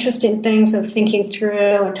very interesting things of thinking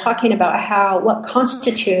through and talking about what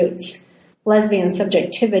constitutes lesbian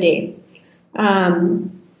subjectivity.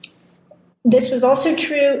 This was also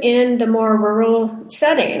true in the more rural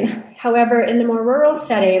setting. However, in the more rural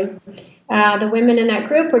setting, the women in that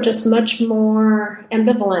group were just much more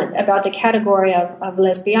ambivalent about the category of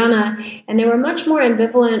lesbiana, and they were much more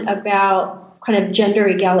ambivalent about kind of gender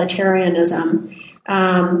egalitarianism.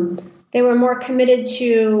 They were more committed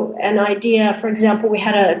to an idea. For example, we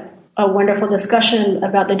had a wonderful discussion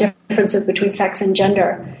about the differences between sex and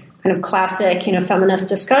gender, kind of classic, feminist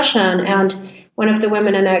discussion. And one of the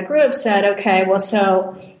women in that group said, okay, well,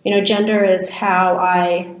 so, gender is how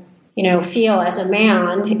I, feel as a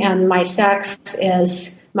man, and my sex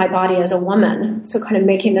is my body as a woman. So kind of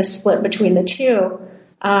making this split between the two.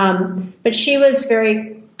 But she was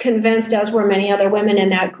very convinced, as were many other women in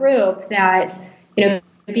that group, that,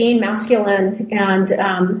 being masculine and,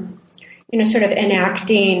 sort of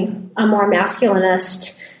enacting a more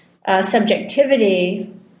masculinist subjectivity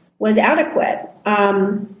was adequate.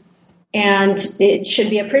 And it should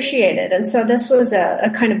be appreciated. And so this was a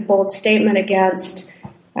kind of bold statement against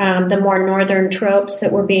the more northern tropes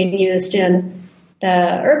that were being used in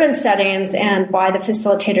the urban settings and by the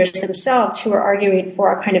facilitators themselves, who were arguing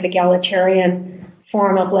for a kind of egalitarian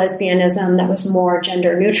form of lesbianism that was more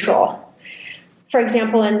gender neutral. For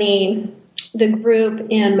example, in the group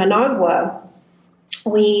in Managua,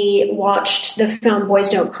 we watched the film Boys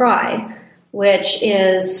Don't Cry, which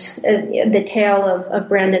is the tale of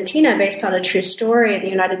Brandon Teena, based on a true story in the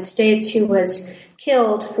United States, who was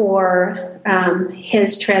killed for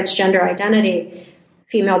his transgender identity,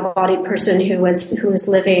 female-bodied person who was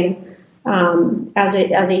living as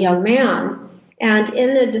a young man. And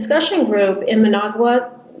in the discussion group in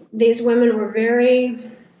Managua, these women were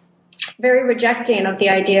very, very rejecting of the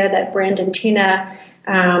idea that Brandon Teena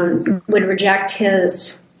would reject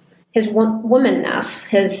his womanness,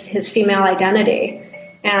 his female identity.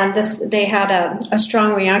 And they had a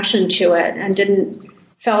strong reaction to it and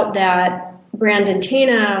felt that Brandon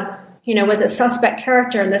Teena, was a suspect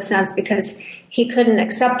character in this sense because he couldn't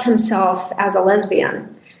accept himself as a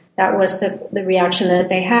lesbian. That was the reaction that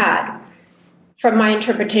they had. From my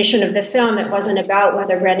interpretation of the film, it wasn't about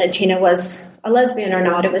whether Brandon Teena was a lesbian or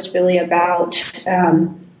not. It was really about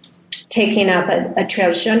taking up a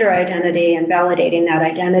transgender identity and validating that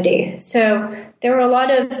identity. So there were a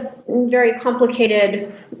lot of very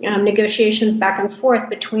complicated negotiations back and forth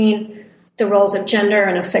between the roles of gender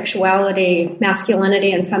and of sexuality,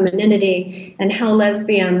 masculinity and femininity, and how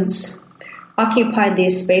lesbians occupied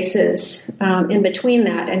these spaces in between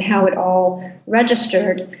that, and how it all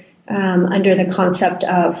registered under the concept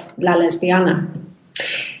of la lesbiana.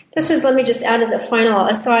 Let me just add as a final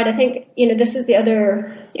aside, I think, this is the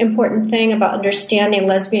other important thing about understanding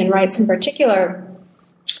lesbian rights in particular,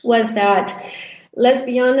 was that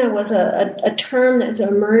lesbiana was a term that's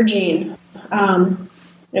emerging,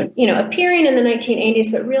 appearing in the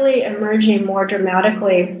 1980s, but really emerging more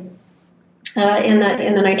dramatically in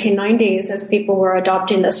the 1990s as people were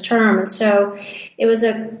adopting this term. And so it was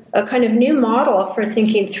a kind of new model for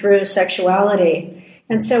thinking through sexuality.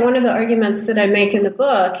 And so one of the arguments that I make in the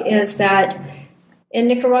book is that in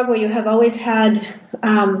Nicaragua, you have always had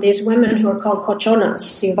these women who are called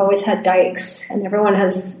cochonas. You've always had dykes, and everyone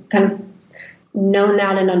has kind of known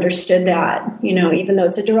that and understood that, even though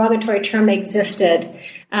it's a derogatory term, they existed.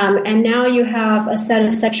 And now you have a set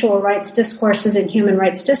of sexual rights discourses and human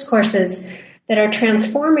rights discourses that are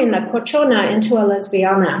transforming the cochona into a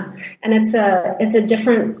lesbiana. And it's a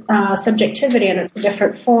different subjectivity and it's a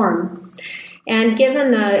different form. And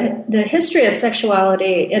given the history of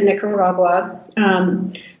sexuality in Nicaragua,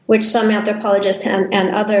 which some anthropologists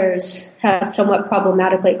and others have somewhat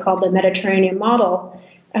problematically called the Mediterranean model,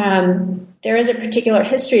 there is a particular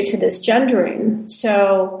history to this gendering.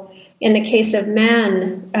 So in the case of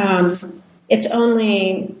men, it's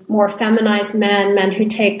only more feminized men who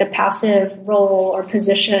take the passive role or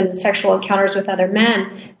position in sexual encounters with other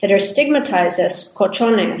men that are stigmatized as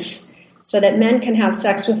cochones, so that men can have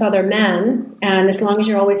sex with other men, and as long as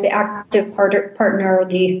you're always the active partner or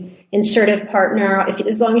the insertive partner,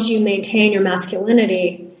 as long as you maintain your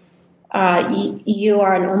masculinity, you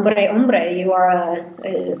are an hombre. You are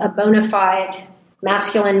a bona fide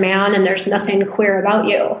masculine man, and there's nothing queer about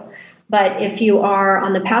you. But if you are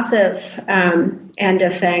on the passive end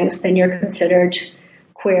of things, then you're considered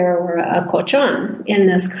queer or a colchón in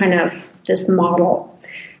this model.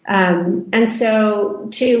 And so,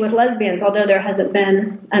 too, with lesbians, although there hasn't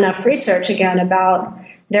been enough research, again, about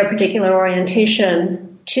their particular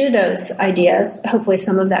orientation to those ideas, hopefully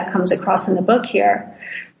some of that comes across in the book here.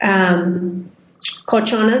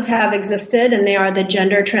 Colchonas have existed, and they are the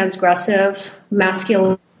gender transgressive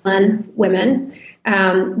masculine women,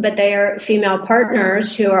 but they are female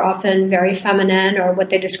partners who are often very feminine, or what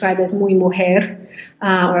they describe as muy mujer,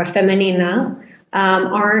 or femenina,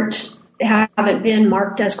 haven't been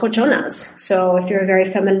marked as colchonas. So if you're a very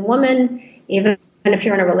feminine woman, even if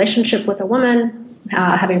you're in a relationship with a woman,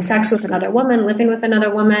 having sex with another woman, living with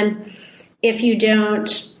another woman, if you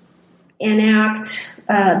don't enact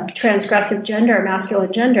transgressive gender,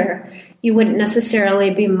 masculine gender, you wouldn't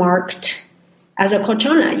necessarily be marked as a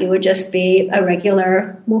colchona. You would just be a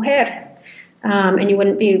regular mujer, and you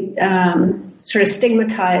wouldn't be sort of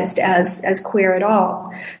stigmatized as queer at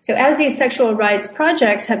all. So as these sexual rights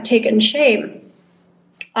projects have taken shape,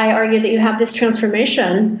 I argue that you have this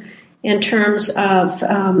transformation in terms of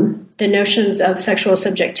the notions of sexual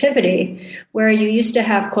subjectivity, where you used to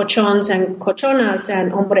have colchons and colchonas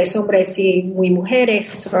and hombres y muy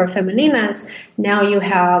mujeres or femeninas. Now you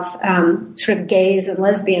have sort of gays and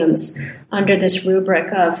lesbians under this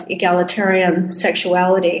rubric of egalitarian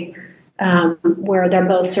sexuality, where they're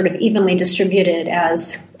both sort of evenly distributed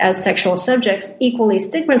as sexual subjects, equally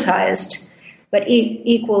stigmatized, but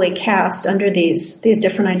equally cast under these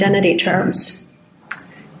different identity terms.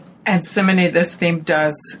 And Simone, this theme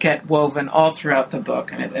does get woven all throughout the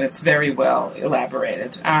book, and it's very well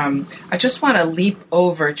elaborated. I just want to leap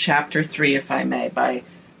over Chapter 3, if I may,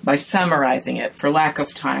 by summarizing it for lack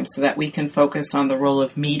of time, so that we can focus on the role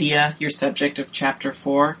of media, your subject of Chapter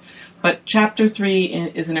 4. But Chapter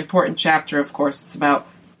 3 is an important chapter, of course. It's about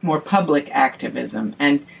more public activism.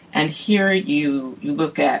 And here you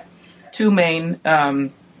look at two main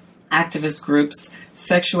activist groups,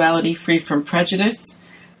 Sexuality Free from Prejudice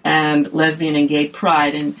and Lesbian and Gay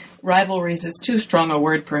Pride. And rivalries is too strong a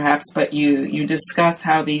word, perhaps, but you discuss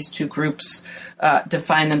how these two groups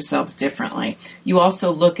define themselves differently. You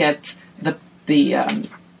also look at the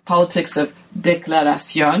politics of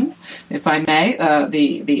declaración, if I may,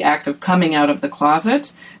 the act of coming out of the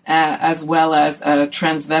closet, as well as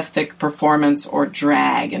transvestic performance or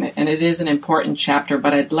drag. And it is an important chapter,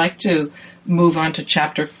 but I'd like to move on to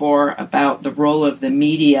Chapter 4 about the role of the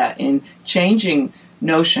media in changing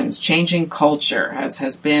notions, changing culture, as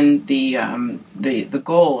has been the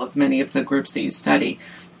goal of many of the groups that you study,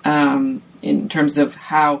 in terms of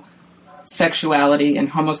how sexuality and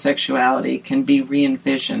homosexuality can be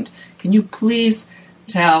re-envisioned. Can you please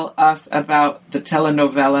tell us about the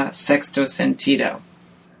telenovela Sexto Sentido?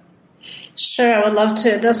 Sure, I would love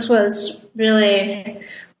to. This was really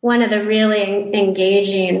one of the really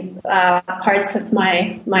engaging parts of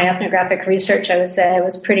my ethnographic research, I would say. It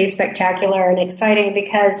was pretty spectacular and exciting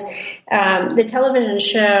because the television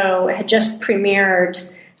show had just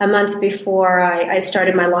premiered a month before I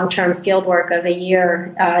started my long-term fieldwork of a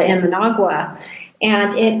year in Managua.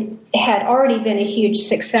 And it had already been a huge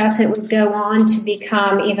success. It would go on to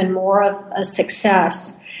become even more of a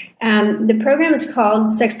success. The program is called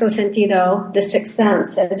Sexto Sentido, The Sixth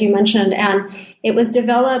Sense, as you mentioned, and it was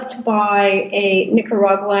developed by a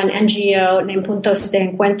Nicaraguan NGO named Puntos de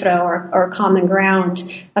Encuentro, or Common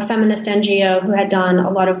Ground, a feminist NGO who had done a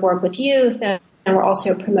lot of work with youth and were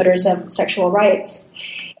also promoters of sexual rights.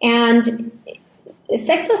 And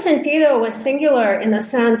Sexto Sentido was singular in the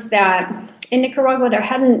sense that in Nicaragua there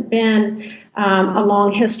hadn't been a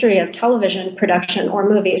long history of television production or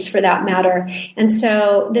movies for that matter. And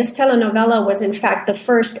so this telenovela was in fact the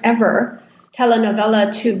first ever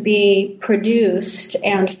telenovela to be produced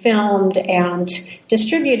and filmed and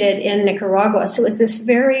distributed in Nicaragua. So it was this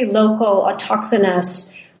very local,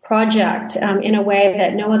 autochthonous project in a way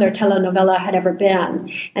that no other telenovela had ever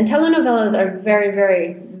been. And telenovelas are very,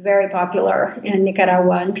 very, very popular in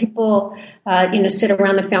Nicaragua, and people, sit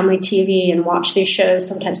around the family TV and watch these shows,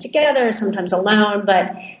 sometimes together, sometimes alone,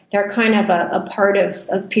 but they're kind of a part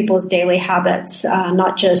of people's daily habits,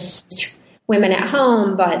 not just women at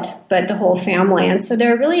home, but the whole family. And so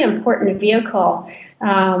they're a really important vehicle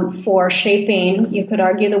for shaping, you could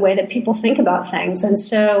argue, the way that people think about things. And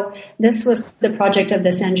so this was the project of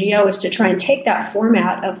this NGO, is to try and take that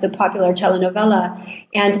format of the popular telenovela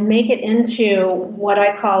and make it into what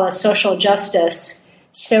I call a social justice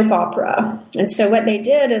soap opera. And so what they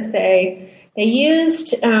did is they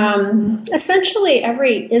used essentially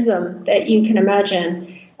every ism that you can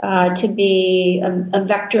imagine to be a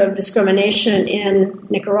vector of discrimination in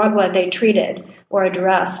Nicaragua, they treated or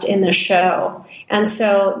addressed in the show. And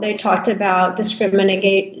so they talked about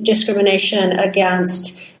discrimination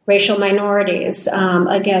against racial minorities,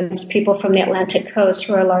 against people from the Atlantic coast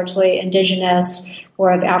who are largely indigenous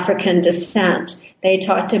or of African descent. They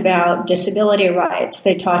talked about disability rights.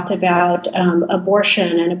 They talked about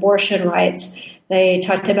abortion and abortion rights. They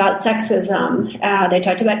talked about sexism. They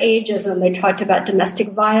talked about ageism. They talked about domestic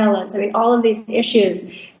violence. I mean, all of these issues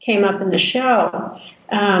came up in the show.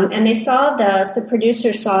 And they saw this, the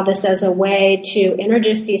producers saw this as a way to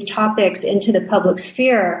introduce these topics into the public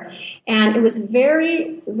sphere. And it was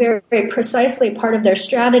very, very, very precisely part of their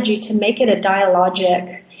strategy to make it a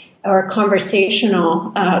dialogic or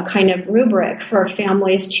conversational kind of rubric for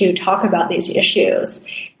families to talk about these issues.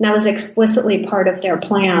 And that was explicitly part of their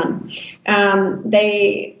plan.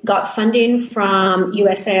 They got funding from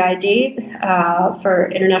USAID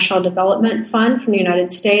for International Development Fund from the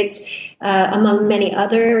United States, among many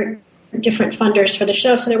other different funders for the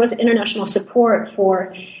show. So there was international support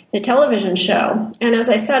for the television show. And as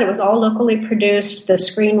I said, it was all locally produced. The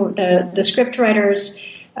script writers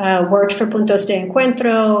worked for Puntos de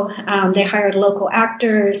Encuentro. They hired local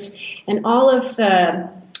actors, and all of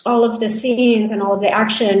the scenes and all of the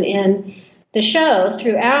action in the show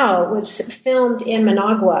throughout was filmed in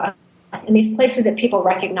Managua, in these places that people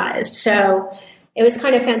recognized. So it was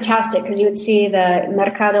kind of fantastic because you would see the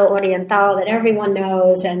Mercado Oriental that everyone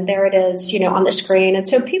knows, and there it is, on the screen. And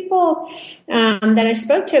so people that I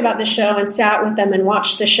spoke to about the show and sat with them and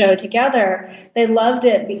watched the show together, they loved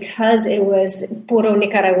it because it was puro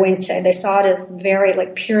nicaragüense. They saw it as very,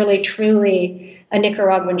 purely, truly a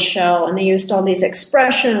Nicaraguan show, and they used all these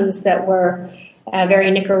expressions that were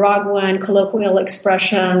very Nicaraguan, colloquial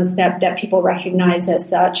expressions that people recognize as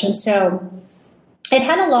such. And so it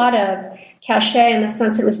had a lot of cachet in the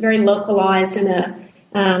sense it was very localized, and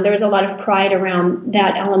there was a lot of pride around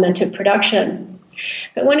that element of production.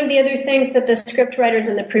 But one of the other things that the script writers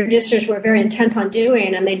and the producers were very intent on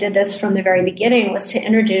doing, and they did this from the very beginning, was to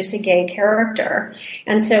introduce a gay character.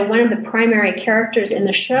 And so one of the primary characters in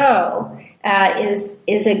the show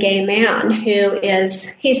is a gay man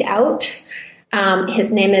he's out.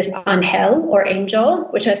 His name is Angel, or Angel,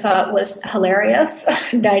 which I thought was hilarious,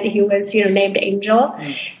 that he was, named Angel.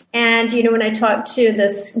 And, when I talked to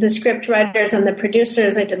the script writers and the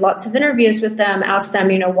producers, I did lots of interviews with them, asked them,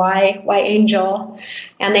 why Angel?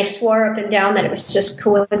 And they swore up and down that it was just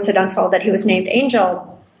coincidental that he was named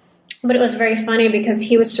Angel. But it was very funny because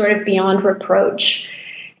he was sort of beyond reproach.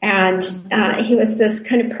 And he was this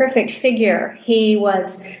kind of perfect figure. He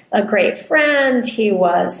was a great friend. He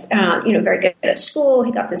was, very good at school.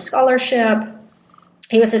 He got this scholarship.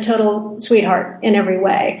 He was a total sweetheart in every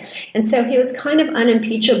way. And so he was kind of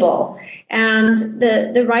unimpeachable. And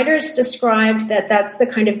the writers described that that's the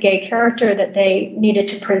kind of gay character that they needed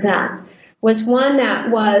to present, was one that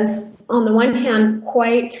was, on the one hand,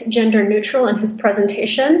 quite gender neutral in his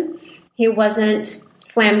presentation. He wasn't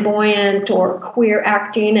flamboyant or queer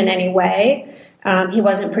acting in any way. He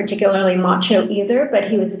wasn't particularly macho either,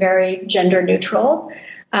 but he was very gender neutral.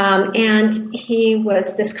 And he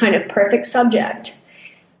was this kind of perfect subject.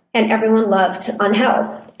 And everyone loved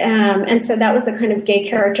Angel. And so that was the kind of gay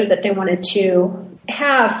character that they wanted to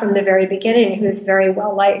have from the very beginning. He was very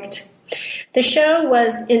well liked. The show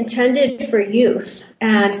was intended for youth,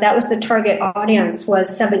 and that was the target audience,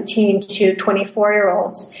 was 17 to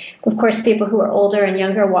 24-year-olds. Of course, people who were older and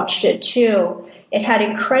younger watched it too. It had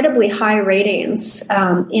incredibly high ratings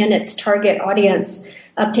in its target audience,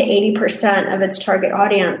 up to 80% of its target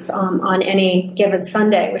audience on any given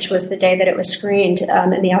Sunday, which was the day that it was screened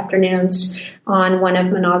in the afternoons on one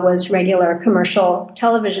of Managua's regular commercial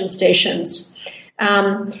television stations.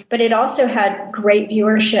 But it also had great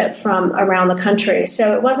viewership from around the country.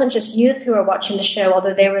 So it wasn't just youth who were watching the show,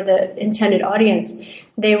 although they were the intended audience.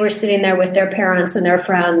 They were sitting there with their parents and their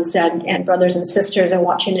friends and brothers and sisters and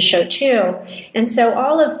watching the show too. And so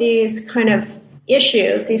all of these kind of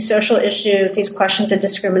issues, these social issues, these questions of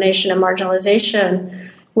discrimination and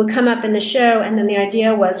marginalization would come up in the show, and then the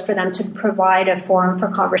idea was for them to provide a forum for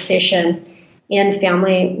conversation in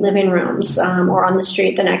family living rooms or on the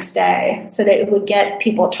street the next day, so that it would get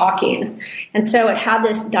people talking. And so it had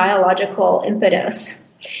this dialogical impetus.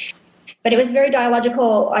 But it was very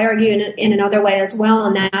dialogical, I argue, in another way as well,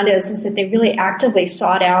 and that is that they really actively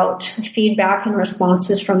sought out feedback and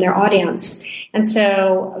responses from their audience. And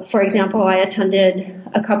so, for example, I attended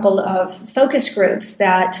a couple of focus groups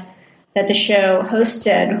that the show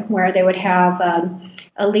hosted, where they would have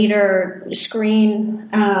a leader screen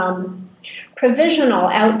provisional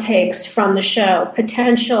outtakes from the show,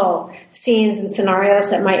 potential scenes and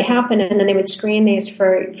scenarios that might happen, and then they would screen these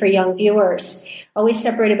for young viewers, always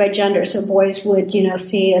separated by gender. So boys would,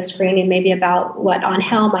 see a screening maybe about what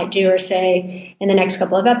Angel might do or say in the next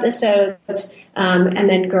couple of episodes, and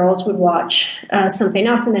then girls would watch something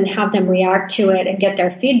else and then have them react to it and get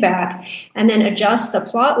their feedback, and then adjust the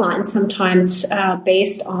plot line sometimes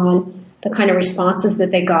based on the kind of responses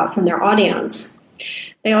that they got from their audience.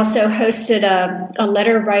 They also hosted a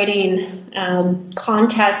letter writing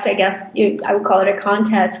contest, I guess I would call it a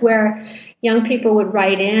contest, where young people would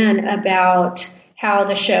write in about how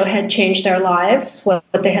the show had changed their lives, what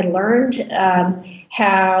they had learned,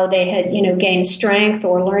 how they had, gained strength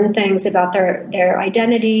or learned things about their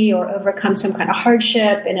identity or overcome some kind of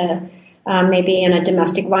hardship in maybe in a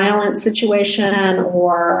domestic violence situation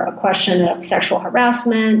or a question of sexual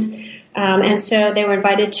harassment. And so they were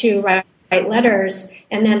invited to write letters,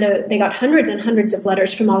 and then they got hundreds and hundreds of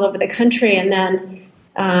letters from all over the country, and then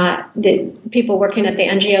the people working at the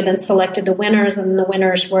NGO then selected the winners, and the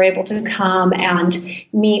winners were able to come and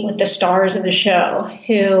meet with the stars of the show,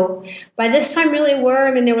 who by this time really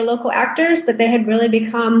were, they were local actors, but they had really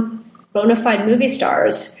become bona fide movie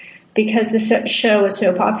stars because the show was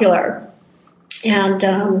so popular. And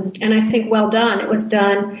I think well done. It was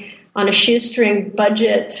done on a shoestring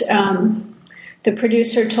budget. The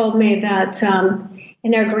producer told me that in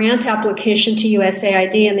their grant application to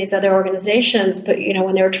USAID and these other organizations, but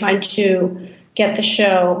when they were trying to get the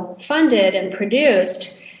show funded and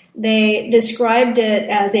produced, they described it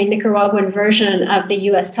as a Nicaraguan version of the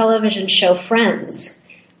U.S. television show Friends.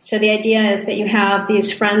 So the idea is that you have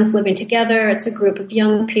these friends living together. It's a group of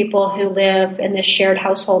young people who live in this shared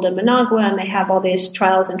household in Managua, and they have all these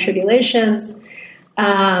trials and tribulations.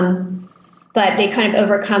 But they kind of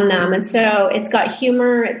overcome them. And so it's got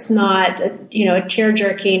humor. It's not, a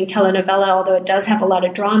tear-jerking telenovela, although it does have a lot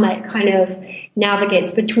of drama. It kind of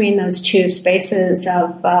navigates between those two spaces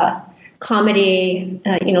of comedy,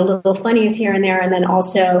 little funnies here and there, and then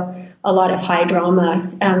also a lot of high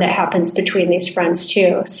drama that happens between these friends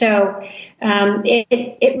too. So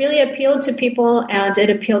it really appealed to people, and it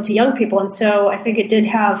appealed to young people. And so I think it did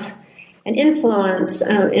have an influence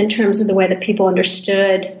in terms of the way that people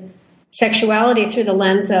understood sexuality through the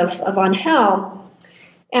lens of Angel.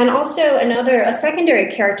 And also a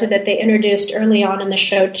secondary character that they introduced early on in the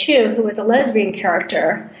show too, who was a lesbian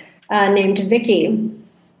character named Vicky.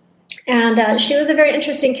 And she was a very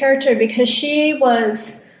interesting character because she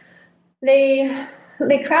was, they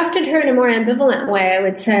crafted her in a more ambivalent way, I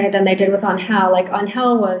would say, than they did with Angel. Like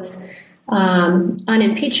Angel was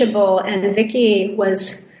unimpeachable, and Vicky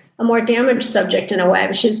was a more damaged subject in a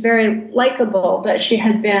way. She was very likable, but she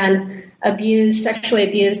had been sexually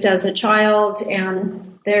abused as a child,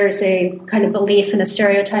 and there's a kind of belief and a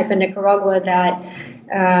stereotype in Nicaragua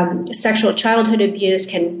that sexual childhood abuse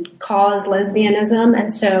can cause lesbianism,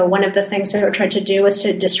 and so one of the things that we're trying to do is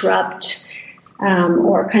to disrupt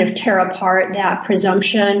or kind of tear apart that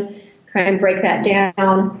presumption, try and break that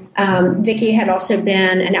down. Vicky had also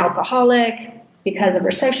been an alcoholic because of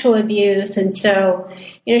her sexual abuse, and so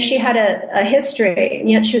she had a history, and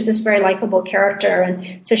yet she was this very likable character.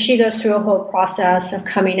 And so she goes through a whole process of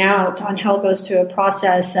coming out. Angel goes through a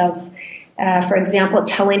process of, for example,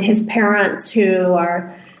 telling his parents, who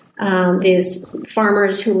are these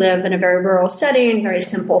farmers who live in a very rural setting, very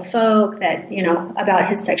simple folk, that, about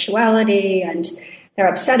his sexuality, and they're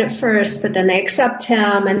upset at first, but then they accept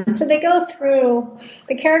him. And so the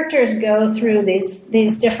characters go through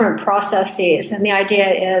these different processes. And the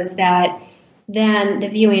idea is that then the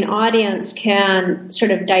viewing audience can sort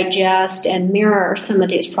of digest and mirror some of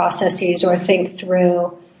these processes or think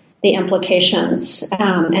through the implications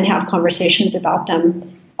and have conversations about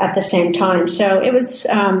them at the same time. So it was,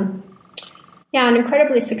 an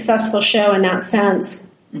incredibly successful show in that sense.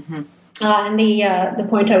 Mm-hmm. And the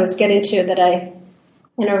point I was getting to that I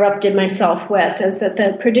interrupted myself with is that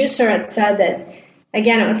the producer had said that,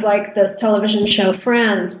 again, it was like this television show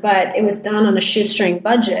Friends, but it was done on a shoestring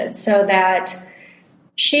budget, so that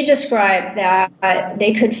she described that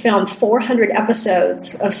they could film 400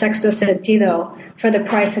 episodes of Sexto Sentido for the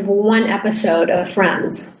price of one episode of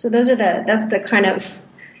Friends. So that's the kind of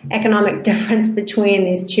economic difference between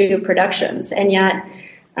these two productions. And yet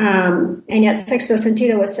Sexto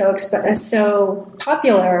Sentido was so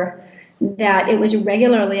popular that it was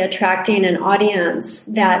regularly attracting an audience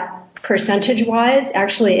that percentage-wise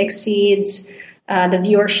actually exceeds the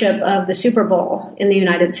viewership of the Super Bowl in the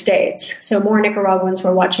United States. So more Nicaraguans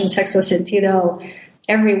were watching Sexto Sentido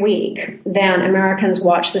every week than Americans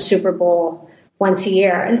watch the Super Bowl once a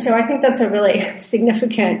year. And so I think that's a really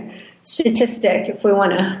significant statistic. If we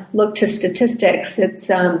want to look to statistics,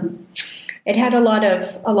 it had a lot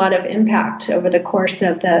of impact over the course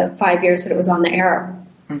of the 5 years that it was on the air.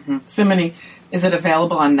 Mm-hmm. Simony, is it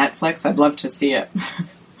available on Netflix? I'd love to see it.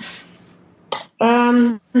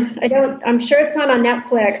 I'm sure it's not on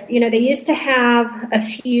Netflix. They used to have a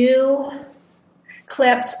few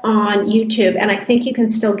clips on YouTube, and I think you can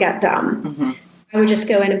still get them. Mm-hmm. I would just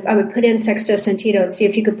go in and I would put in Sexto Sentido and see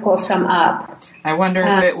if you could pull some up. I wonder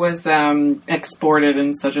if it was exported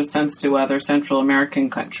in such a sense to other Central American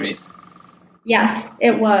countries. Yes,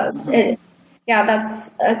 it was. Yeah,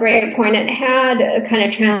 that's a great point. It had a kind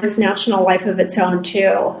of transnational life of its own,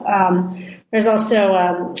 too. There's also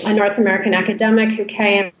a North American academic who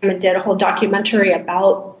came and did a whole documentary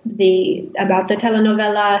about the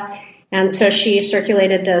telenovela. And so she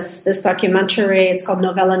circulated this documentary. It's called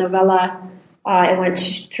Novela. It went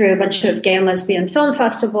through a bunch of gay and lesbian film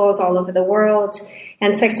festivals all over the world.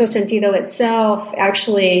 And Sexto Sentido itself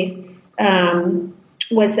actually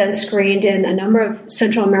was then screened in a number of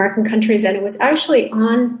Central American countries. And it was actually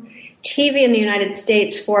on TV in the United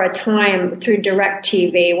States for a time through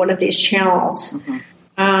DirecTV, one of these channels.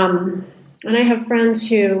 Mm-hmm. And I have friends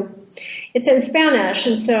who, it's in Spanish,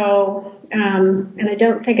 and so, and I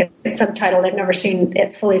don't think it's subtitled. I've never seen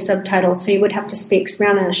it fully subtitled, so you would have to speak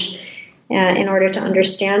Spanish in order to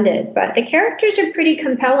understand it. But the characters are pretty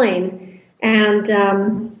compelling, and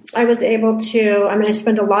I was able to, I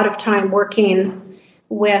spent a lot of time working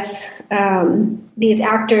with these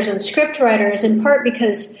actors and scriptwriters, in part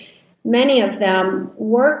because many of them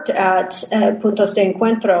worked at Puntos de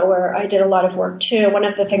Encuentro, where I did a lot of work too. One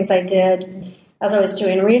of the things I did as I was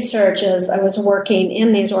doing research is I was working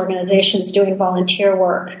in these organizations doing volunteer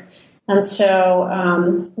work. And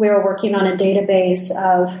so we were working on a database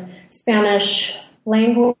of Spanish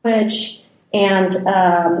language and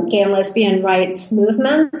gay and lesbian rights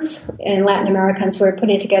movements in Latin America. And so we were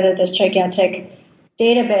putting together this gigantic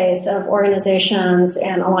database of organizations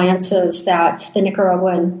and alliances that the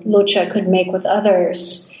Nicaraguan lucha could make with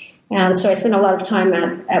others. And so I spent a lot of time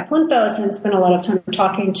at Puntos and spent a lot of time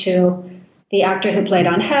talking to the actor who played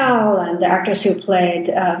Angel and the actress who played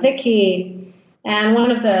Vicky. And one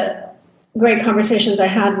of the great conversations I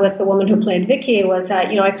had with the woman who played Vicky was that,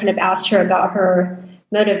 I kind of asked her about her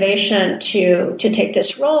motivation to take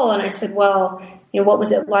this role. And I said, well, what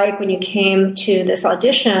was it like when you came to this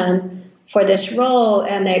audition for this role,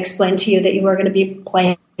 and they explained to you that you were going to be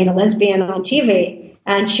playing a lesbian on TV?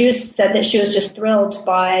 And she said that she was just thrilled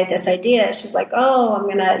by this idea. She's like, oh, I'm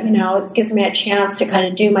going to, it gives me a chance to kind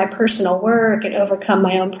of do my personal work and overcome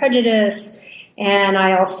my own prejudice. And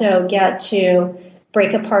I also get to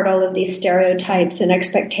break apart all of these stereotypes and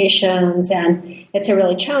expectations. And it's a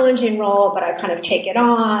really challenging role, but I kind of take it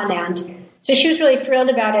on. And so she was really thrilled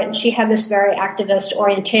about it, and she had this very activist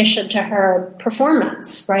orientation to her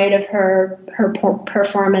performance, right, of her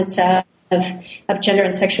performance of gender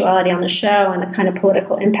and sexuality on the show and the kind of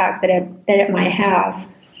political impact that it might have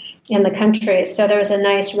in the country. So there was a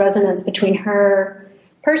nice resonance between her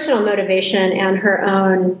personal motivation and her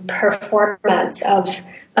own performance of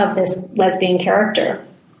this lesbian character.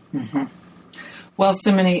 Mm-hmm. Well,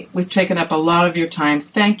 Simony, we've taken up a lot of your time.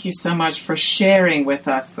 Thank you so much for sharing with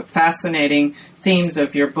us the fascinating themes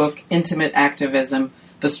of your book, Intimate Activism,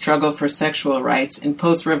 The Struggle for Sexual Rights in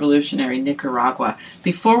Post-Revolutionary Nicaragua.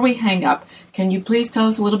 Before we hang up, can you please tell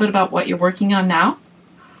us a little bit about what you're working on now?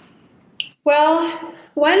 Well,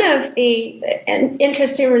 one of the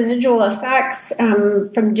interesting residual effects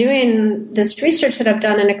from doing this research that I've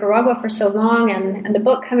done in Nicaragua for so long, and the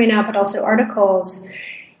book coming out, but also articles,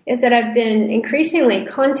 is that I've been increasingly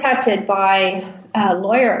contacted by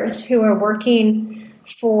lawyers who are working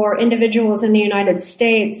for individuals in the United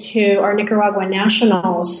States who are Nicaraguan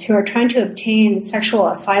nationals who are trying to obtain sexual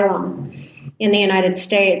asylum in the United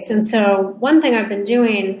States. And so one thing I've been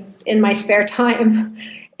doing in my spare time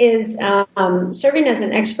is serving as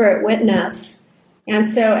an expert witness. And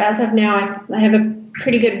so as of now, I have a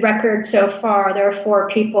pretty good record so far. There are 4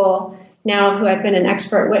 people now who I've been an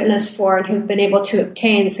expert witness for and who've been able to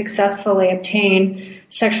successfully obtain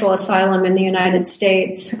sexual asylum in the United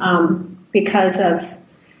States because of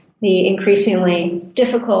the increasingly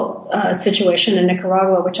difficult situation in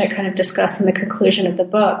Nicaragua, which I kind of discuss in the conclusion of the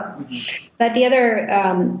book. Mm-hmm. But the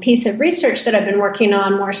other piece of research that I've been working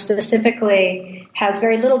on more specifically has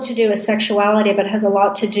very little to do with sexuality, but has a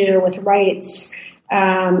lot to do with rights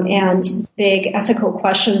and big ethical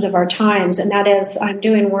questions of our times. And that is, I'm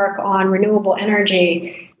doing work on renewable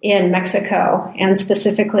energy in Mexico, and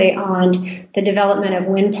specifically on the development of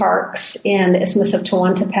wind parks in the Isthmus of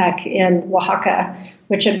Tehuantepec in Oaxaca,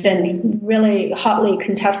 which have been really hotly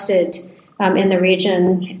contested in the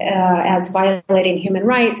region as violating human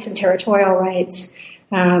rights and territorial rights.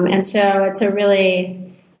 And so it's a really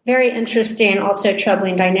very interesting, also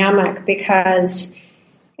troubling dynamic because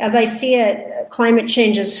as I see it, climate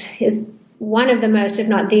change is one of the most, if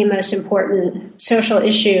not the most important social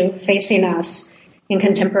issue facing us in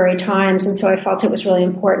contemporary times. And so I felt it was really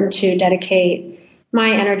important to dedicate my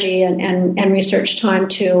energy and research time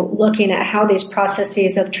to looking at how these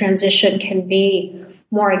processes of transition can be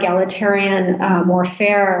more egalitarian, more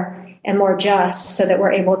fair, and more just so that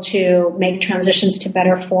we're able to make transitions to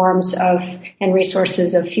better forms of and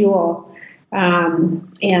resources of fuel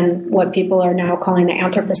in what people are now calling the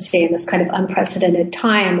Anthropocene, this kind of unprecedented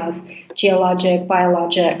time of geologic,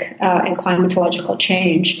 biologic, and climatological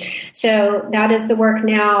change. So that is the work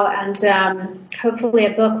now, and hopefully a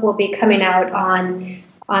book will be coming out on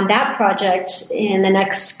that project in the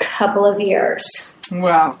next couple of years.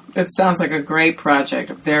 Wow, it sounds like a great project,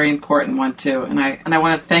 a very important one too. And I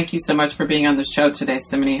want to thank you so much for being on the show today,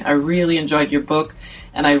 Simone. I really enjoyed your book,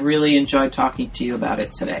 and I really enjoyed talking to you about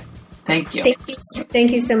it today. Thank you.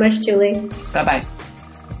 Thank you so much, Julie. Bye-bye.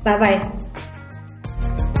 Bye-bye.